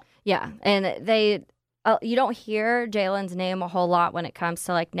of the ball. Yeah. And you don't hear Jalen's name a whole lot when it comes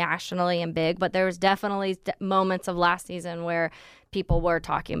to like nationally and big, but there was definitely moments of last season where people were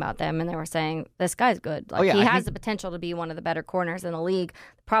talking about them, and they were saying, this guy's good. Like, he has the potential to be one of the better corners in the league.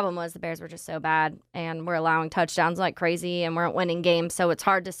 The problem was the Bears were just so bad, and we're allowing touchdowns like crazy, and weren't winning games. So it's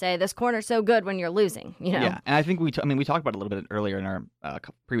hard to say this corner's so good when you're losing, you know? Yeah, and I think we talked about it a little bit earlier in our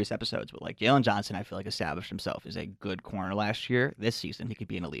previous episodes, but like Jalen Johnson, I feel like established himself as a good corner last year. This season, he could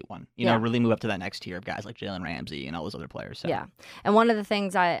be an elite one. You know, really move up to that next tier of guys like Jalen Ramsey and all those other players. So. Yeah, and one of the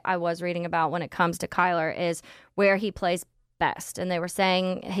things I was reading about when it comes to Kyler is where he plays best, and they were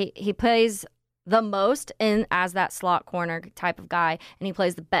saying he plays the most in as that slot corner type of guy, and he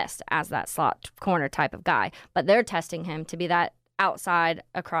plays the best as that slot corner type of guy. But they're testing him to be that outside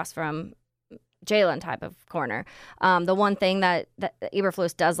across from Jalen type of corner. The one thing that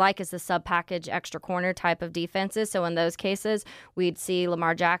Eberflus does like is the sub-package extra corner type of defenses. So in those cases, we'd see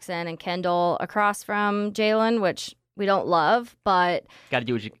Lamar Jackson and Kendall across from Jalen, which we don't love, but got to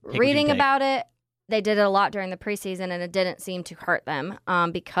do what you reading about it, they did it a lot during the preseason, and it didn't seem to hurt them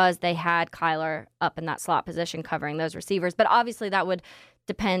because they had Kyler up in that slot position covering those receivers. But obviously that would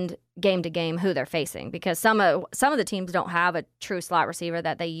depend game to game who they're facing, because some of the teams don't have a true slot receiver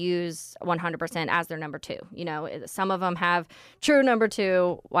that they use 100% as their number two. You know, some of them have true number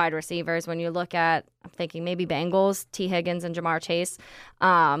two wide receivers. When you look at, I'm thinking maybe Bengals, T. Higgins and Jamar Chase,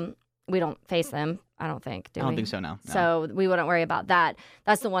 we don't face them. I don't think. I don't think so, no. So we wouldn't worry about that.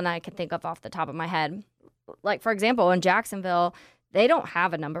 That's the one that I can think of off the top of my head. Like, for example, in Jacksonville, they don't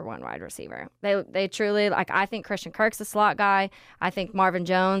have a number one wide receiver. They truly, like, I think Christian Kirk's a slot guy. I think Marvin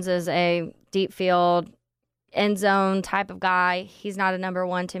Jones is a deep field, end zone type of guy. He's not a number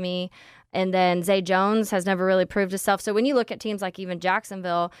one to me. And then Zay Jones has never really proved himself. So when you look at teams like even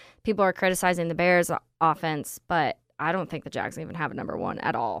Jacksonville, people are criticizing the Bears offense, but I don't think the Jags even have a number one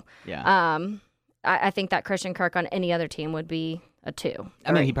at all. Yeah. I think that Christian Kirk on any other team would be a 2.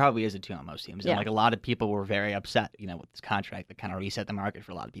 I mean, he probably is a 2 on most teams. And like a lot of people were very upset, you know, with this contract that kind of reset the market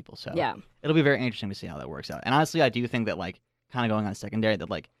for a lot of people. So it'll be very interesting to see how that works out. And honestly, I do think that, like, kind of going on secondary, that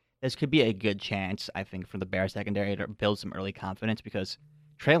like this could be a good chance, I think, for the Bears secondary to build some early confidence, because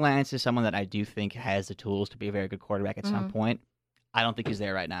Trey Lance is someone that I do think has the tools to be a very good quarterback at some point. I don't think he's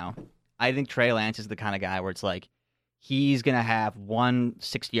there right now. I think Trey Lance is the kind of guy where it's like, he's going to have one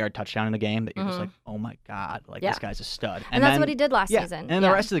 60-yard touchdown in a game that you're just like, oh, my God, like, this guy's a stud. And that's what he did last season. And then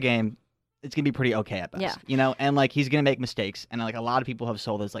the rest of the game, it's going to be pretty okay at best. You know, and, like, he's going to make mistakes. And, like, a lot of people have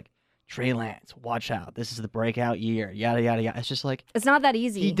sold this, like, Trey Lance, watch out. This is the breakout year, yada, yada, yada. It's just like... It's not that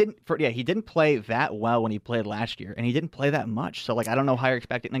easy. He didn't play that well when he played last year, and he didn't play that much. So, like, I don't know how you're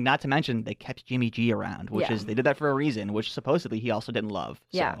expecting... Like, not to mention, they kept Jimmy G around, which is... They did that for a reason, which supposedly he also didn't love.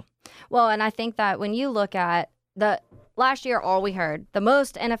 Yeah. So. Well, and I think that when you look at last year, all we heard, the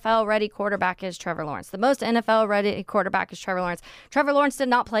most NFL-ready quarterback is Trevor Lawrence. The most NFL-ready quarterback is Trevor Lawrence. Trevor Lawrence did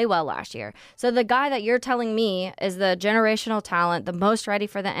not play well last year. So the guy that you're telling me is the generational talent, the most ready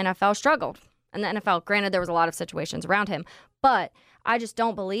for the NFL, struggled in the NFL. Granted, there was a lot of situations around him, but I just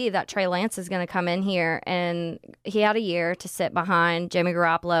don't believe that Trey Lance is going to come in here, and he had a year to sit behind Jimmy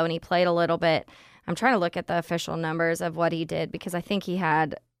Garoppolo, and he played a little bit. I'm trying to look at the official numbers of what he did, because I think he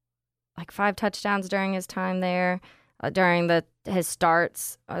had like 5 touchdowns during his time there. During his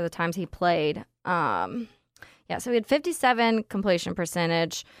starts or the times he played. So he had 57 completion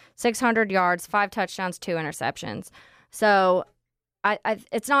percentage, 600 yards, 5 touchdowns, 2 interceptions. So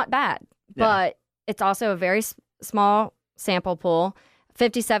it's not bad, but it's also a very small sample pool.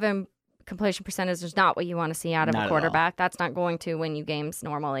 57 completion percentage is not what you want to see out of a quarterback. That's not going to win you games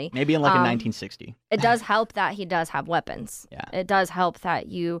normally. Maybe in like a 1960. It does help that he does have weapons. Yeah. It does help that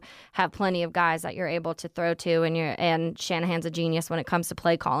you have plenty of guys that you're able to throw to, and Shanahan's a genius when it comes to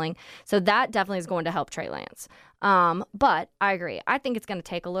play calling. So that definitely is going to help Trey Lance. But I agree. I think it's going to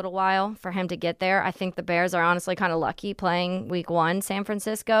take a little while for him to get there. I think the Bears are honestly kind of lucky playing week 1 San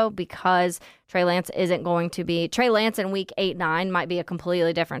Francisco, because Trey Lance isn't going to be... Trey Lance in week 8-9 might be a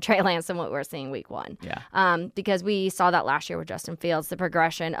completely different Trey Lance than what we're seeing week 1. Yeah. Because we saw that last year with Justin Fields, the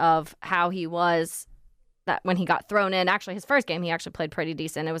progression of how he was, that when he got thrown in. Actually, his first game, he actually played pretty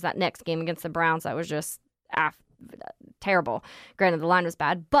decent. It was that next game against the Browns that was just terrible. Granted, the line was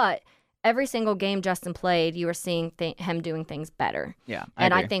bad, but... Every single game Justin played, you were seeing him doing things better. Yeah,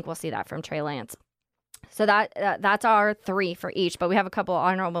 I think we'll see that from Trey Lance. So that's our 3 for each, but we have a couple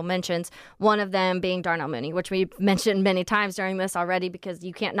honorable mentions, one of them being Darnell Mooney, which we've mentioned many times during this already, because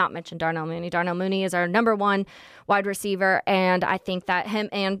you can't not mention Darnell Mooney. Darnell Mooney is our number 1 wide receiver, and I think that him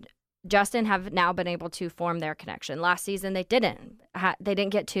and Justin have now been able to form their connection. Last season, they didn't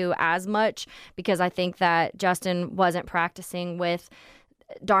get to as much, because I think that Justin wasn't practicing with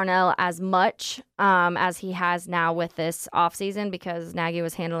Darnell as much as he has now with this offseason because Nagy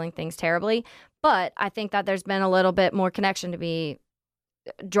was handling things terribly. But I think that there's been a little bit more connection to be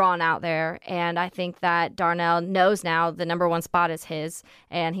drawn out there. And I think that Darnell knows now the number one spot is his,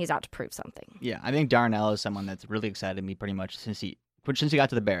 and he's out to prove something. Yeah, I think Darnell is someone that's really excited me pretty much since he got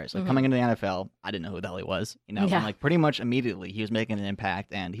to the Bears. Like coming into the NFL, I didn't know who the hell he was. And like pretty much immediately he was making an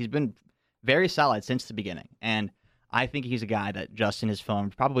impact, and he's been very solid since the beginning. And I think he's a guy that Justin has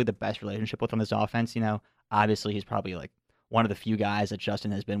formed probably the best relationship with on this offense. Obviously he's probably like one of the few guys that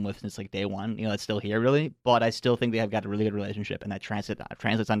Justin has been with since like day one, that's still here really. But I still think they have got a really good relationship, and that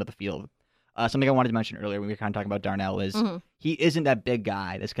translates onto the field. Something I wanted to mention earlier when we were kind of talking about Darnell is he isn't that big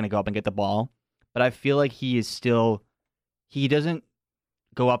guy that's going to go up and get the ball, but I feel like he doesn't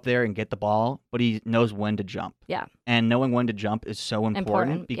go up there and get the ball, but he knows when to jump. Yeah. And knowing when to jump is so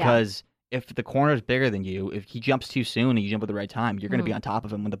important because if the corner is bigger than you, if he jumps too soon and you jump at the right time, you're going to be on top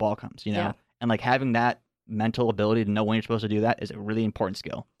of him when the ball comes, And like having that mental ability to know when you're supposed to do that is a really important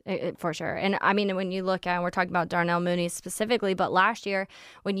skill. For sure. And I mean, when you look at, we're talking about Darnell Mooney specifically, but last year,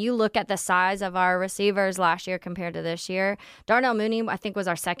 when you look at the size of our receivers last year compared to this year, Darnell Mooney, I think, was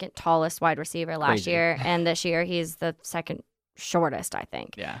our second tallest wide receiver last year. And this year, he's the second shortest, I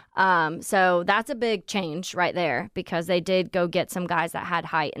think. Yeah. So that's a big change right there because they did go get some guys that had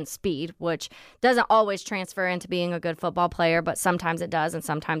height and speed, which doesn't always transfer into being a good football player, but sometimes it does and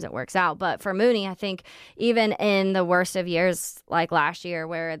sometimes it works out. But for Mooney, I think even in the worst of years like last year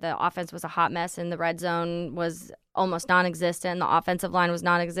where the offense was a hot mess and the red zone was almost non-existent, the offensive line was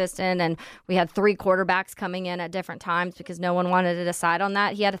non-existent, and we had 3 quarterbacks coming in at different times because no one wanted to decide on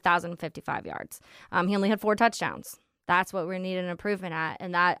that, he had 1,055 yards. He only had 4 touchdowns. That's what we need an improvement at.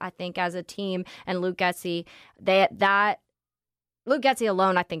 And that, I think, as a team and Luke Getsy, Luke Getsy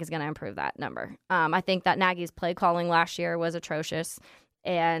alone, I think, is going to improve that number. I think that Nagy's play calling last year was atrocious.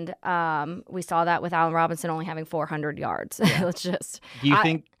 And we saw that with Allen Robinson only having 400 yards. Yeah. It's just. Do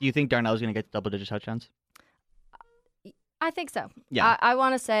you think Darnell's going to get double-digit touchdowns? I think so. Yeah. I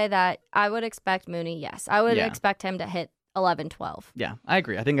want to say that I would expect Mooney, yes. I would expect him to hit 11, 12. Yeah, I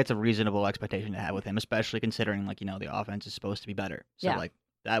agree. I think that's a reasonable expectation to have with him, especially considering, the offense is supposed to be better. So,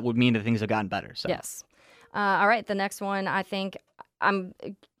 that would mean that things have gotten better. So. Yes. All right, the next one, I think I'm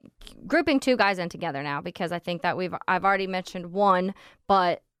grouping 2 guys in together now because I think that I've already mentioned one,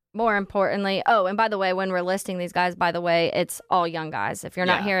 but more importantly, and by the way, when we're listing these guys, it's all young guys. If you're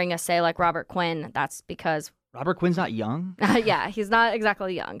not hearing us say like Robert Quinn, that's because Robert Quinn's not young? Yeah, he's not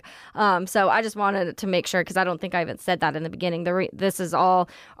exactly young. So I just wanted to make sure, because I don't think I even said that in the beginning. This is all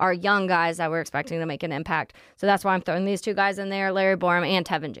our young guys that we're expecting to make an impact. So that's why I'm throwing these 2 guys in there, Larry Borom and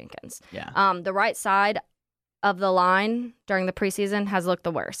Tevin Jenkins. Yeah. The right side of the line during the preseason has looked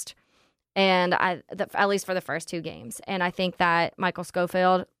the worst, and at least for the first 2 games. And I think that Michael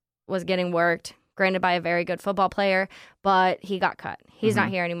Schofield was getting worked, granted by a very good football player, but he got cut. He's not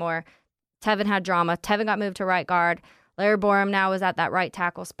here anymore. Tevin had drama. Tevin got moved to right guard. Larry Borom now is at that right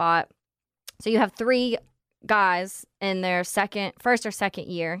tackle spot. So you have 3 guys in their first or second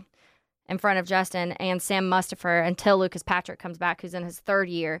year in front of Justin and Sam Mustipher until Lucas Patrick comes back, who's in his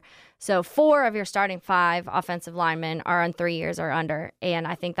 3rd year. So 4 of your starting 5 offensive linemen are on 3 years or under. And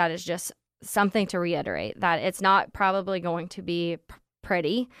I think that is just something to reiterate, that it's not probably going to be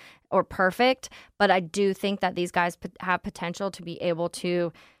pretty or perfect, but I do think that these guys have potential to be able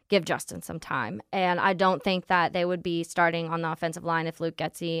to give Justin some time. And I don't think that they would be starting on the offensive line if Luke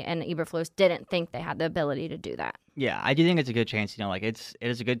Getsy and Eberflus didn't think they had the ability to do that. Yeah, I do think it's a good chance, it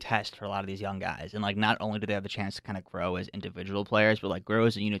is a good test for a lot of these young guys. And not only do they have the chance to kind of grow as individual players, but grow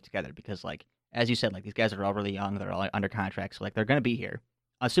as a unit together because as you said, these guys are all really young, they're all under contract, so they're going to be here,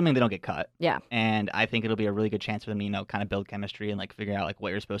 assuming they don't get cut. Yeah. And I think it'll be a really good chance for them to, kind of build chemistry and figure out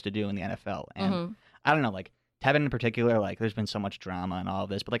what you're supposed to do in the NFL. And I don't know, Tevin in particular, there's been so much drama and all of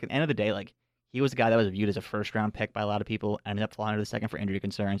this, but at the end of the day, he was a guy that was viewed as a 1st-round pick by a lot of people, ended up falling to the 2nd for injury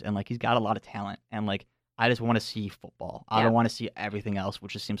concerns, and he's got a lot of talent, and I just want to see football. I don't want to see everything else,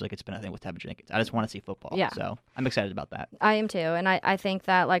 which just seems like it's been a thing with Tevin Jenkins. I just want to see football. Yeah. So I'm excited about that. I am too, and I think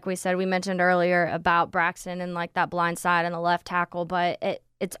that, like we said, we mentioned earlier about Braxton and that blind side and the left tackle, but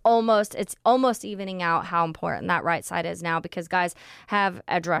it's almost evening out how important that right side is now because guys have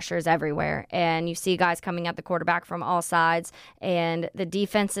edge rushers everywhere, and you see guys coming at the quarterback from all sides, and the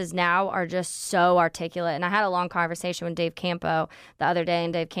defenses now are just so articulate. And I had a long conversation with Dave Campo the other day,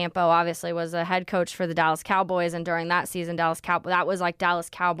 and Dave Campo obviously was a head coach for the Dallas Cowboys, and during that season, that was Dallas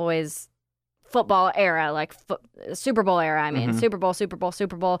Cowboys football era, Super Bowl era. I mean, Super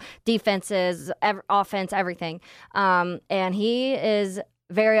Bowl, defenses, offense, everything. And he is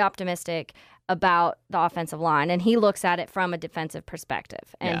very optimistic about the offensive line, and he looks at it from a defensive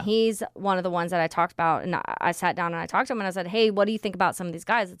perspective. And Yeah. he's one of the ones that I talked about, and I sat down and I talked to him and I said, hey, what do you think about some of these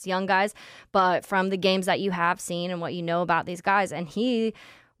guys? It's young guys, but from the games that you have seen and what you know about these guys. And he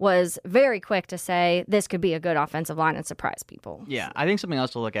was very quick to say this could be a good offensive line and surprise people. Yeah, I think something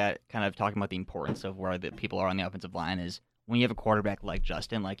else to look at, kind of talking about the importance of where the people are on the offensive line, is when you have a quarterback like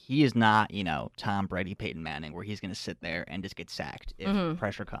Justin, like he is not, Tom Brady, Peyton Manning, where he's going to sit there and just get sacked if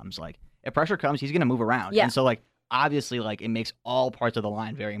pressure comes. Like if pressure comes, he's going to move around. Yeah. And so like obviously like it makes all parts of the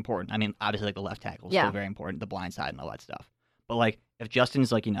line very important. I mean, obviously like the left tackle is still very important, the blind side and all that stuff. But like if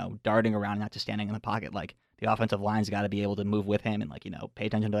Justin's like, darting around, not just standing in the pocket, like the offensive line's got to be able to move with him and like, pay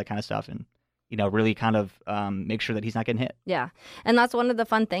attention to that kind of stuff and, really kind of make sure that he's not getting hit. Yeah. And that's one of the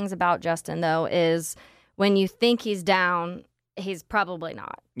fun things about Justin, though, is when you think he's down, he's probably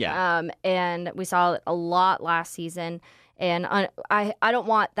not. Yeah. And we saw it a lot last season. And I don't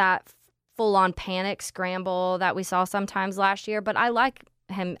want that full-on panic scramble that we saw sometimes last year, but I like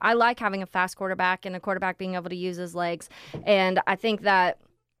him. I like having a fast quarterback and a quarterback being able to use his legs. And I think that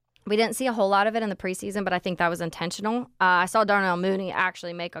we didn't see a whole lot of it in the preseason, but I think that was intentional. I saw Darnell Mooney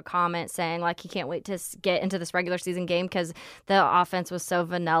actually make a comment saying, like, he can't wait to get into this regular season game because the offense was so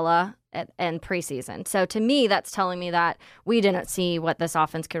vanilla in preseason. So to me, that's telling me that we didn't see what this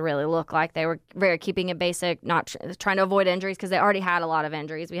offense could really look like. They were very keeping it basic, not trying to avoid injuries because they already had a lot of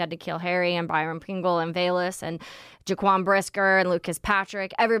injuries. We had N'Keal Harry and Byron Pringle and Valus and Jaquan Brisker and Lucas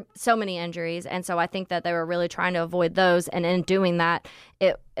Patrick, so many injuries. And so I think that they were really trying to avoid those. And in doing that,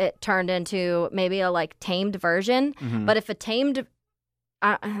 it turned into maybe a like tamed version. Mm-hmm. But if a tamed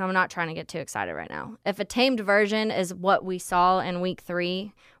I'm not trying to get too excited right now. If a tamed version is what we saw in week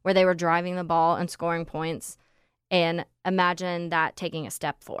 3, where they were driving the ball and scoring points, and imagine that taking a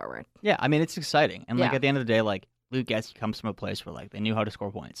step forward. Yeah, I mean, it's exciting. And like at the end of the day, like Luke Getsy comes from a place where like they knew how to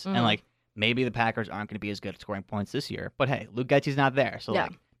score points. And like maybe the Packers aren't going to be as good at scoring points this year, but hey, Luke Getsy's not there. So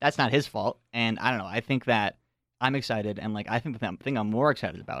like that's not his fault. And I don't know. I think that I'm excited. And like I think the thing I'm more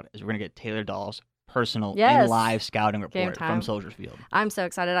excited about is we're going to get Taylor Dahl's personal in live scouting report from Soldier Field. I'm so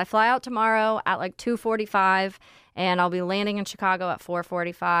excited. I fly out tomorrow at like 2:45 and I'll be landing in Chicago at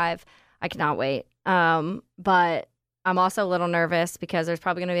 4:45. I cannot wait. But I'm also a little nervous because there's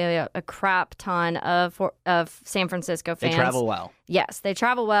probably going to be a crap ton of San Francisco fans. They travel well. Yes, they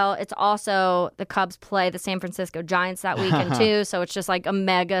travel well. It's also the Cubs play the San Francisco Giants that weekend too, so it's just like a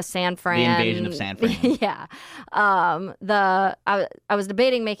mega San Fran. The invasion of San Fran. Yeah. I was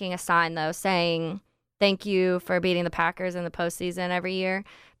debating making a sign though saying thank you for beating the Packers in the postseason every year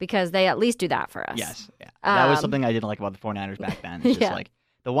because they at least do that for us. Yes. Yeah. That was something I didn't like about the 49ers back then. It's just like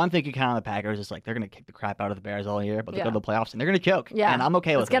the one thing you count on the Packers is like they're going to kick the crap out of the Bears all year, but they go to the playoffs and they're going to choke. Yeah. And I'm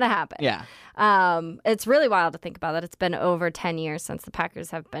okay with it. It's going to happen. Yeah. It's really wild to think about that. It's been over 10 years since the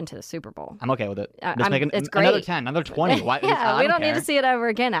Packers have been to the Super Bowl. I'm okay with it. It's great. Another 10, another 20. Why, we don't need to see it ever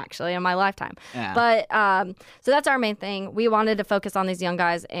again, actually, in my lifetime. Yeah. But so that's our main thing. We wanted to focus on these young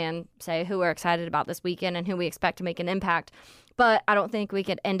guys and say who we're excited about this weekend and who we expect to make an impact. But I don't think we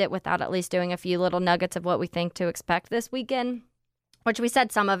could end it without at least doing a few little nuggets of what we think to expect this weekend, which we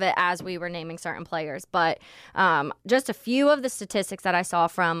said some of it as we were naming certain players. But just a few of the statistics that I saw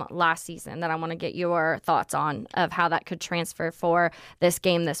from last season that I want to get your thoughts on of how that could transfer for this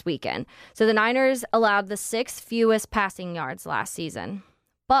game this weekend. So the Niners allowed the 6th fewest passing yards last season,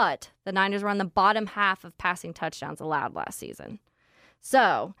 but the Niners were on the bottom half of passing touchdowns allowed last season.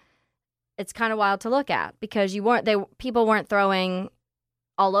 So it's kind of wild to look at because people weren't throwing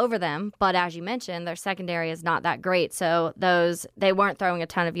all over them, but as you mentioned, their secondary is not that great. So they weren't throwing a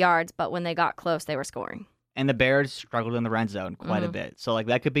ton of yards, but when they got close, they were scoring. And the Bears struggled in the red zone quite a bit. So like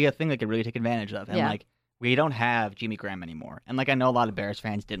that could be a thing they could really take advantage of. And like we don't have Jimmy Graham anymore. And like I know a lot of Bears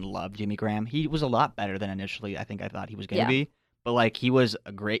fans didn't love Jimmy Graham. He was a lot better than initially I thought he was going to be. But like he was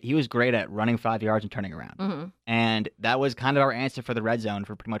great at running 5 yards and turning around. And that was kind of our answer for the red zone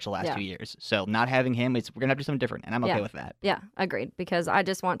for pretty much the last 2 years. So not having him, we're going to have to do something different. And I'm okay with that. Yeah, agreed. Because I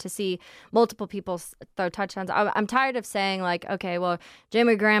just want to see multiple people throw touchdowns. I'm tired of saying like, okay, well,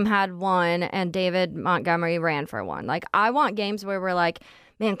 Jimmy Graham had 1 and David Montgomery ran for 1. Like I want games where we're like,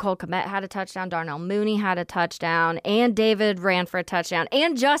 man, Cole Kmet had a touchdown, Darnell Mooney had a touchdown, and David ran for a touchdown,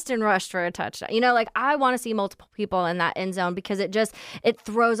 and Justin rushed for a touchdown. Like I want to see multiple people in that end zone because it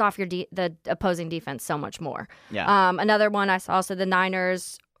throws off the opposing defense so much more. Yeah. Another one I saw, so the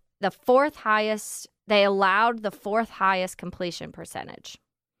Niners, they allowed the 4th highest completion percentage.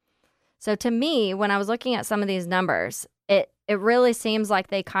 So to me, when I was looking at some of these numbers, it really seems like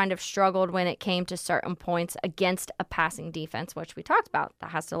they kind of struggled when it came to certain points against a passing defense, which we talked about.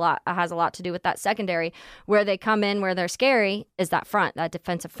 That has a lot to do with that secondary. Where they come in, where they're scary, is that front, that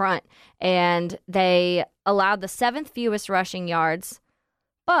defensive front. And they allowed the 7th fewest rushing yards,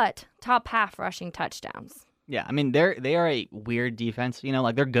 but top half rushing touchdowns. Yeah, I mean they are a weird defense, you know,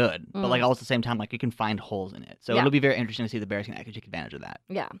 like they're good, but like all at the same time, like you can find holes in it. So it'll be very interesting to see the Bears can actually take advantage of that.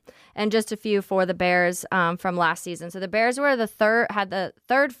 Yeah, and just a few for the Bears from last season. So the Bears were had the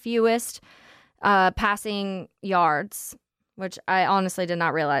third fewest passing yards, which I honestly did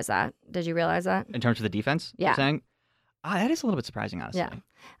not realize that. Did you realize that? In terms of the defense, yeah, you're saying? That is a little bit surprising, honestly.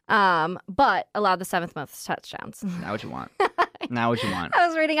 Yeah, but allowed the 7th most touchdowns. Now what you want. Now what you want. I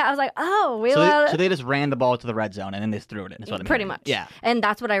was reading it. I was like, oh, so they just ran the ball to the red zone and then they threw it in. Is what pretty much. Yeah. And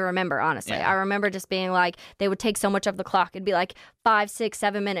that's what I remember, honestly. Yeah. I remember just being like, they would take so much of the clock. It'd be like 5, 6,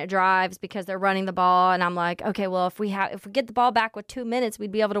 7 minute drives because they're running the ball. And I'm like, okay, well, if we get the ball back with 2 minutes,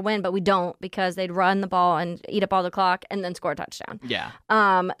 we'd be able to win. But we don't, because they'd run the ball and eat up all the clock and then score a touchdown. Yeah.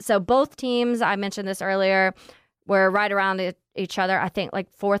 So both teams, I mentioned this earlier, were right around each other. I think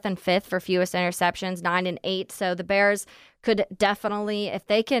like 4th and 5th for fewest interceptions, 9 and 8. So the Bears could definitely, if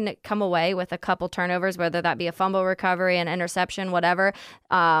they can come away with a couple turnovers, whether that be a fumble recovery, an interception, whatever,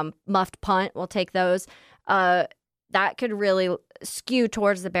 muffed punt, we'll take those. That could really skew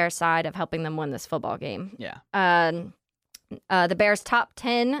towards the Bears side of helping them win this football game. Yeah. The Bears top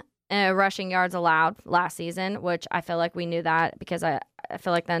 10 rushing yards allowed last season, which I feel like we knew that because I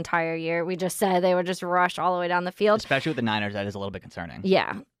feel like the entire year we just said they would just rush all the way down the field. Especially with the Niners, that is a little bit concerning.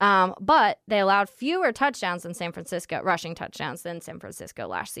 Yeah. But they allowed fewer touchdowns than San Francisco, rushing touchdowns than San Francisco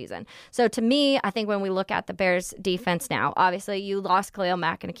last season. So to me, I think when we look at the Bears defense now, obviously you lost Khalil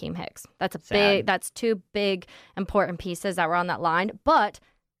Mack and Akeem Hicks. That's 2 big important pieces that were on that line. But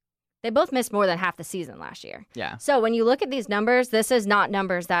they both missed more than half the season last year. Yeah. So when you look at these numbers, this is not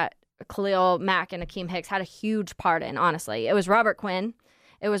numbers that Khalil Mack and Akeem Hicks had a huge part in, honestly. It was Robert Quinn.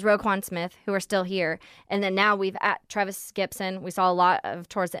 It was Roquan Smith, who are still here. And then now we've at Travis Gibson. We saw a lot of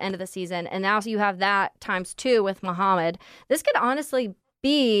towards the end of the season. And now you have that times 2 with Muhammad. This could honestly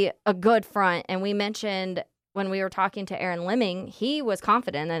be a good front. And we mentioned when we were talking to Aaron Leming, he was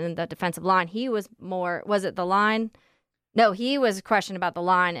confident in the defensive line. He was more, was it the line? No, he was questioned about the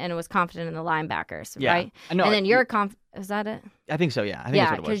line and was confident in the linebackers, right? No, and then you're is that it? I think so, yeah. I think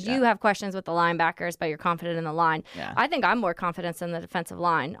that's what it was. Because you have questions with the linebackers, but you're confident in the line. Yeah. I think I'm more confident in the defensive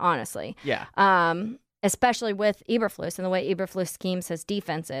line, honestly. Yeah. Especially with Eberflus and the way Eberflus schemes his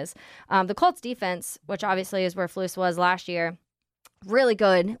defenses. The Colts defense, which obviously is where Flus was last year, really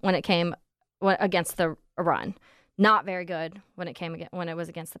good when it came against the run. Not very good when it was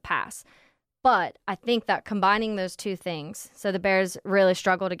against the pass. But I think that combining those two things, so the Bears really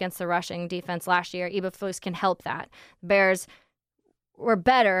struggled against the rushing defense last year. Eberflus can help that. The Bears were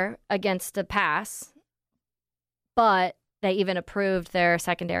better against the pass, but they even improved their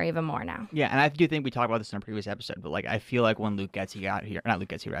secondary even more now. Yeah, and I do think we talked about this in a previous episode, but like I feel like when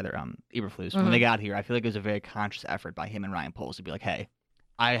Eberflus, when they got here, I feel like it was a very conscious effort by him and Ryan Poles to be like, hey,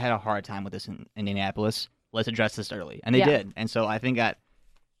 I had a hard time with this in Indianapolis. Let's address this early. And they did. And so I think that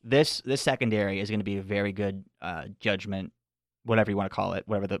this secondary is going to be a very good judgment, whatever you want to call it,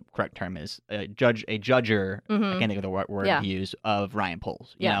 whatever the correct term is, a judger, I can't think of the word to use, of Ryan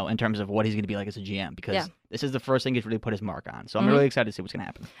Poles, you know, in terms of what he's going to be like as a GM, because this is the first thing he's really put his mark on. So I'm really excited to see what's going to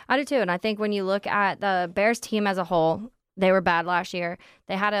happen. I do too. And I think when you look at the Bears team as a whole, they were bad last year.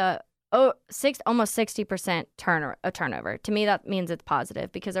 They had almost 60% turnover. To me, that means it's positive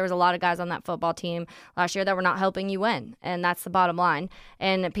because there was a lot of guys on that football team last year that were not helping you win, and that's the bottom line.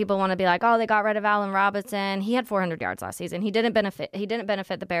 And people want to be like, oh, they got rid of Allen Robinson. He had 400 yards last season. He didn't benefit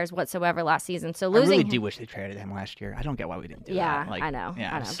the Bears whatsoever last season. So losing, I really do wish they traded him last year. I don't get why we didn't do that. I know.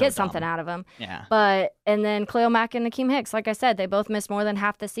 So Get something out of him. Yeah. And then Khalil Mack and Akeem Hicks, like I said, they both missed more than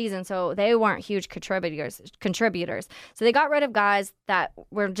half the season, so they weren't huge contributors. So they got rid of guys that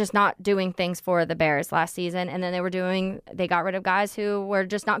were just not doing things for the Bears last season, and then they got rid of guys who were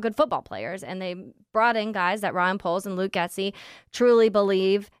just not good football players, and they brought in guys that Ryan Poles and Luke Getsy truly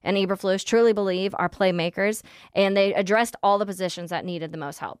believe, and Eberflus truly believe are playmakers, and they addressed all the positions that needed the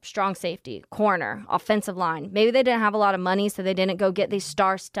most help. Strong safety, corner, offensive line. Maybe they didn't have a lot of money, so they didn't go get these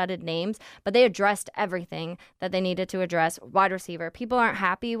star-studded names, but they addressed everything that they needed to address. Wide receiver. People aren't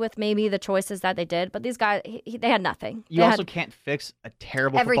happy with maybe the choices that they did, but these guys, they had nothing. You also can't fix a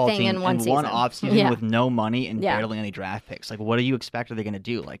terrible football team in one offseason with no money and barely any draft picks. Like, what do you expect are they going to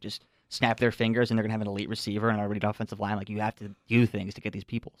do? Like, just snap their fingers and they're going to have an elite receiver and an already offensive line? Like, you have to do things to get these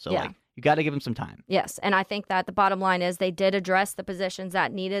people. So, like, You got to give him some time. Yes, and I think that the bottom line is they did address the positions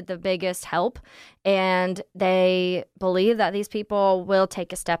that needed the biggest help, and they believe that these people will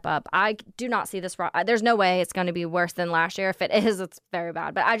take a step up. I do not see this. There's no way it's going to be worse than last year. If it is, it's very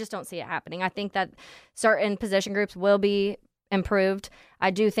bad, but I just don't see it happening. I think that certain position groups will be improved. I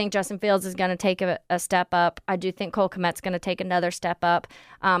do think Justin Fields is going to take a step up. I do think Cole Kmet's going to take another step up.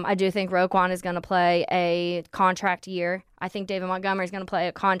 I do think Roquan is going to play a contract year. I think David Montgomery is going to play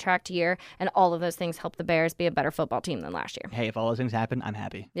a contract year, and all of those things help the Bears be a better football team than last year. Hey, if all those things happen, I'm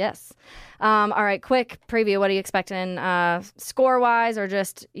happy. Yes. All right, quick preview. What are you expecting score-wise, or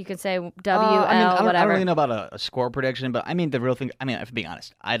just you can say WL, I don't whatever? really know about a score prediction, but the real thing, if I'm being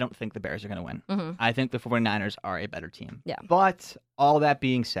honest, I don't think the Bears are going to win. Mm-hmm. I think the 49ers are a better team. Yeah. But all that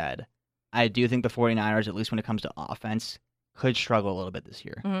being said, I do think the 49ers, at least when it comes to offense, could struggle a little bit this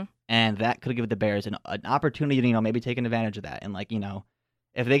year. Mm-hmm. And that could give the Bears an opportunity to, maybe take advantage of that. And,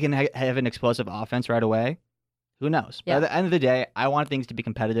 if they can have an explosive offense right away, who knows? Yeah. But at the end of the day, I want things to be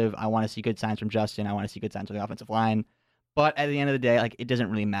competitive. I want to see good signs from Justin. I want to see good signs from the offensive line. But at the end of the day, it doesn't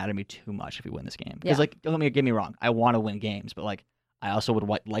really matter to me too much if we win this game. Because, don't get me wrong, I want to win games. But, I also would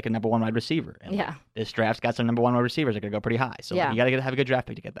like a number one wide receiver. And this draft's got some number one wide receivers that are going to go pretty high. So you got to have a good draft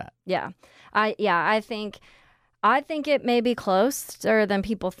pick to get that. Yeah. I think it may be closer than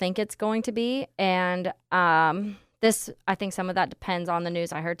people think it's going to be. And I think some of that depends on the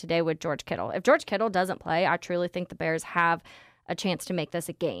news I heard today with George Kittle. If George Kittle doesn't play, I truly think the Bears have a chance to make this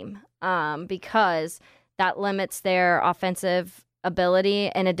a game because that limits their offensive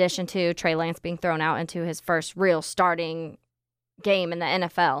ability in addition to Trey Lance being thrown out into his first real starting game in the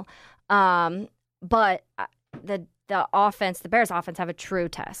NFL. But the offense, the Bears offense, have a true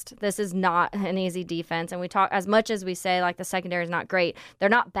test. This is not an easy defense. And we talk, as much as we say the secondary is not great, they're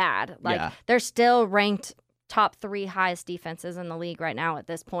not bad. They're still ranked top 3 highest defenses in the league right now at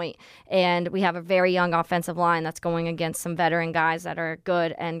this point. And we have a very young offensive line that's going against some veteran guys that are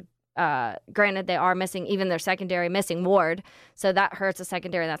good. And granted, they are missing even their secondary, missing Ward. So that hurts a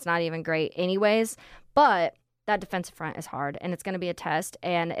secondary that's not even great anyways. But that defensive front is hard, and it's going to be a test.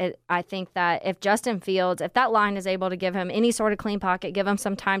 And I think that if Justin Fields, if that line is able to give him any sort of clean pocket, give him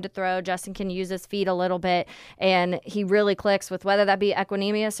some time to throw, Justin can use his feet a little bit, and he really clicks with whether that be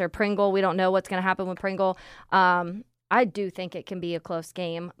Equanimeous or Pringle. We don't know what's going to happen with Pringle. I do think it can be a close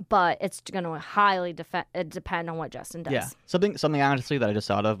game, but it's going to highly depend on what Justin does. Yeah, something honestly that I just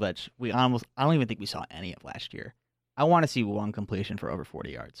thought of that I don't even think we saw any of last year. I want to see one completion for over 40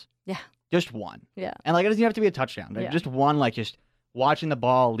 yards. Yeah. Just one. Yeah. And it doesn't have to be a touchdown. Just one, just watching the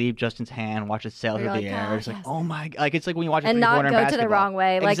ball leave Justin's hand, watch it sail through the air. It's oh my, it's like when you watch a and not three-pointer go in to the basketball. wrong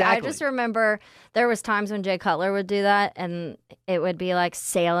way. Exactly. I just remember there was times when Jay Cutler would do that, and it would be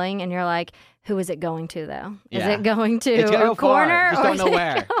sailing, and you're like, who is it going to though? Is it going to a corner just or don't know is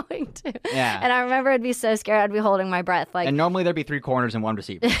where. it going to? Yeah. And I remember I'd be so scared. I'd be holding my breath. And normally there'd be 3 corners and 1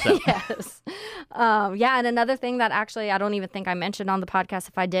 receiver. So. Yes. And another thing that actually I don't even think I mentioned on the podcast.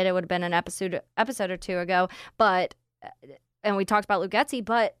 If I did, it would have been an episode or 2 ago. And we talked about Luke Getsy,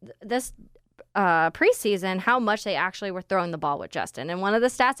 but this preseason, how much they actually were throwing the ball with Justin. And one of the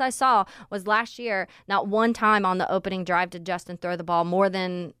stats I saw was last year, not one time on the opening drive did Justin throw the ball more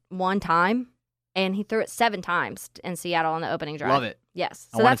than one time. And he threw it 7 times in Seattle on the opening drive. Love it. Yes.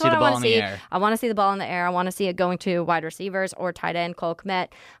 So that's what I want to see. I want to see the ball in the air. I want to see it going to wide receivers or tight end Cole Kmet.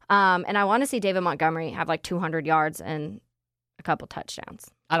 And I want to see David Montgomery have 200 yards and a couple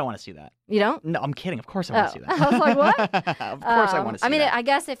touchdowns. I don't want to see that. You don't? No, I'm kidding. Of course I want to see that. I was like, what? Of course I want to see that. I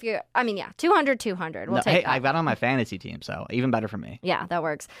guess if you're, 200. We'll take that. I got on my fantasy team, so even better for me. Yeah, that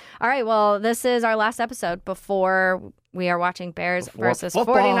works. All right, well, this is our last episode before we are watching Bears versus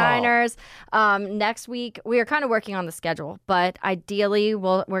football. 49ers. Next week, we are kind of working on the schedule, but ideally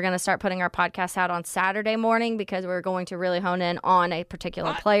we're going to start putting our podcast out on Saturday morning because we're going to really hone in on a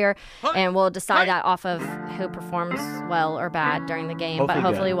particular player, and we'll decide that off of who performs well or bad during the game, but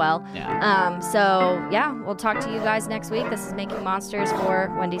hopefully well. Yeah. We'll talk to you guys next week. This is Making Monsters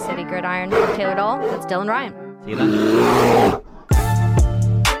for Windy City Gridiron. I'm Taylor Dahl. That's Dylan Ryan. See you then.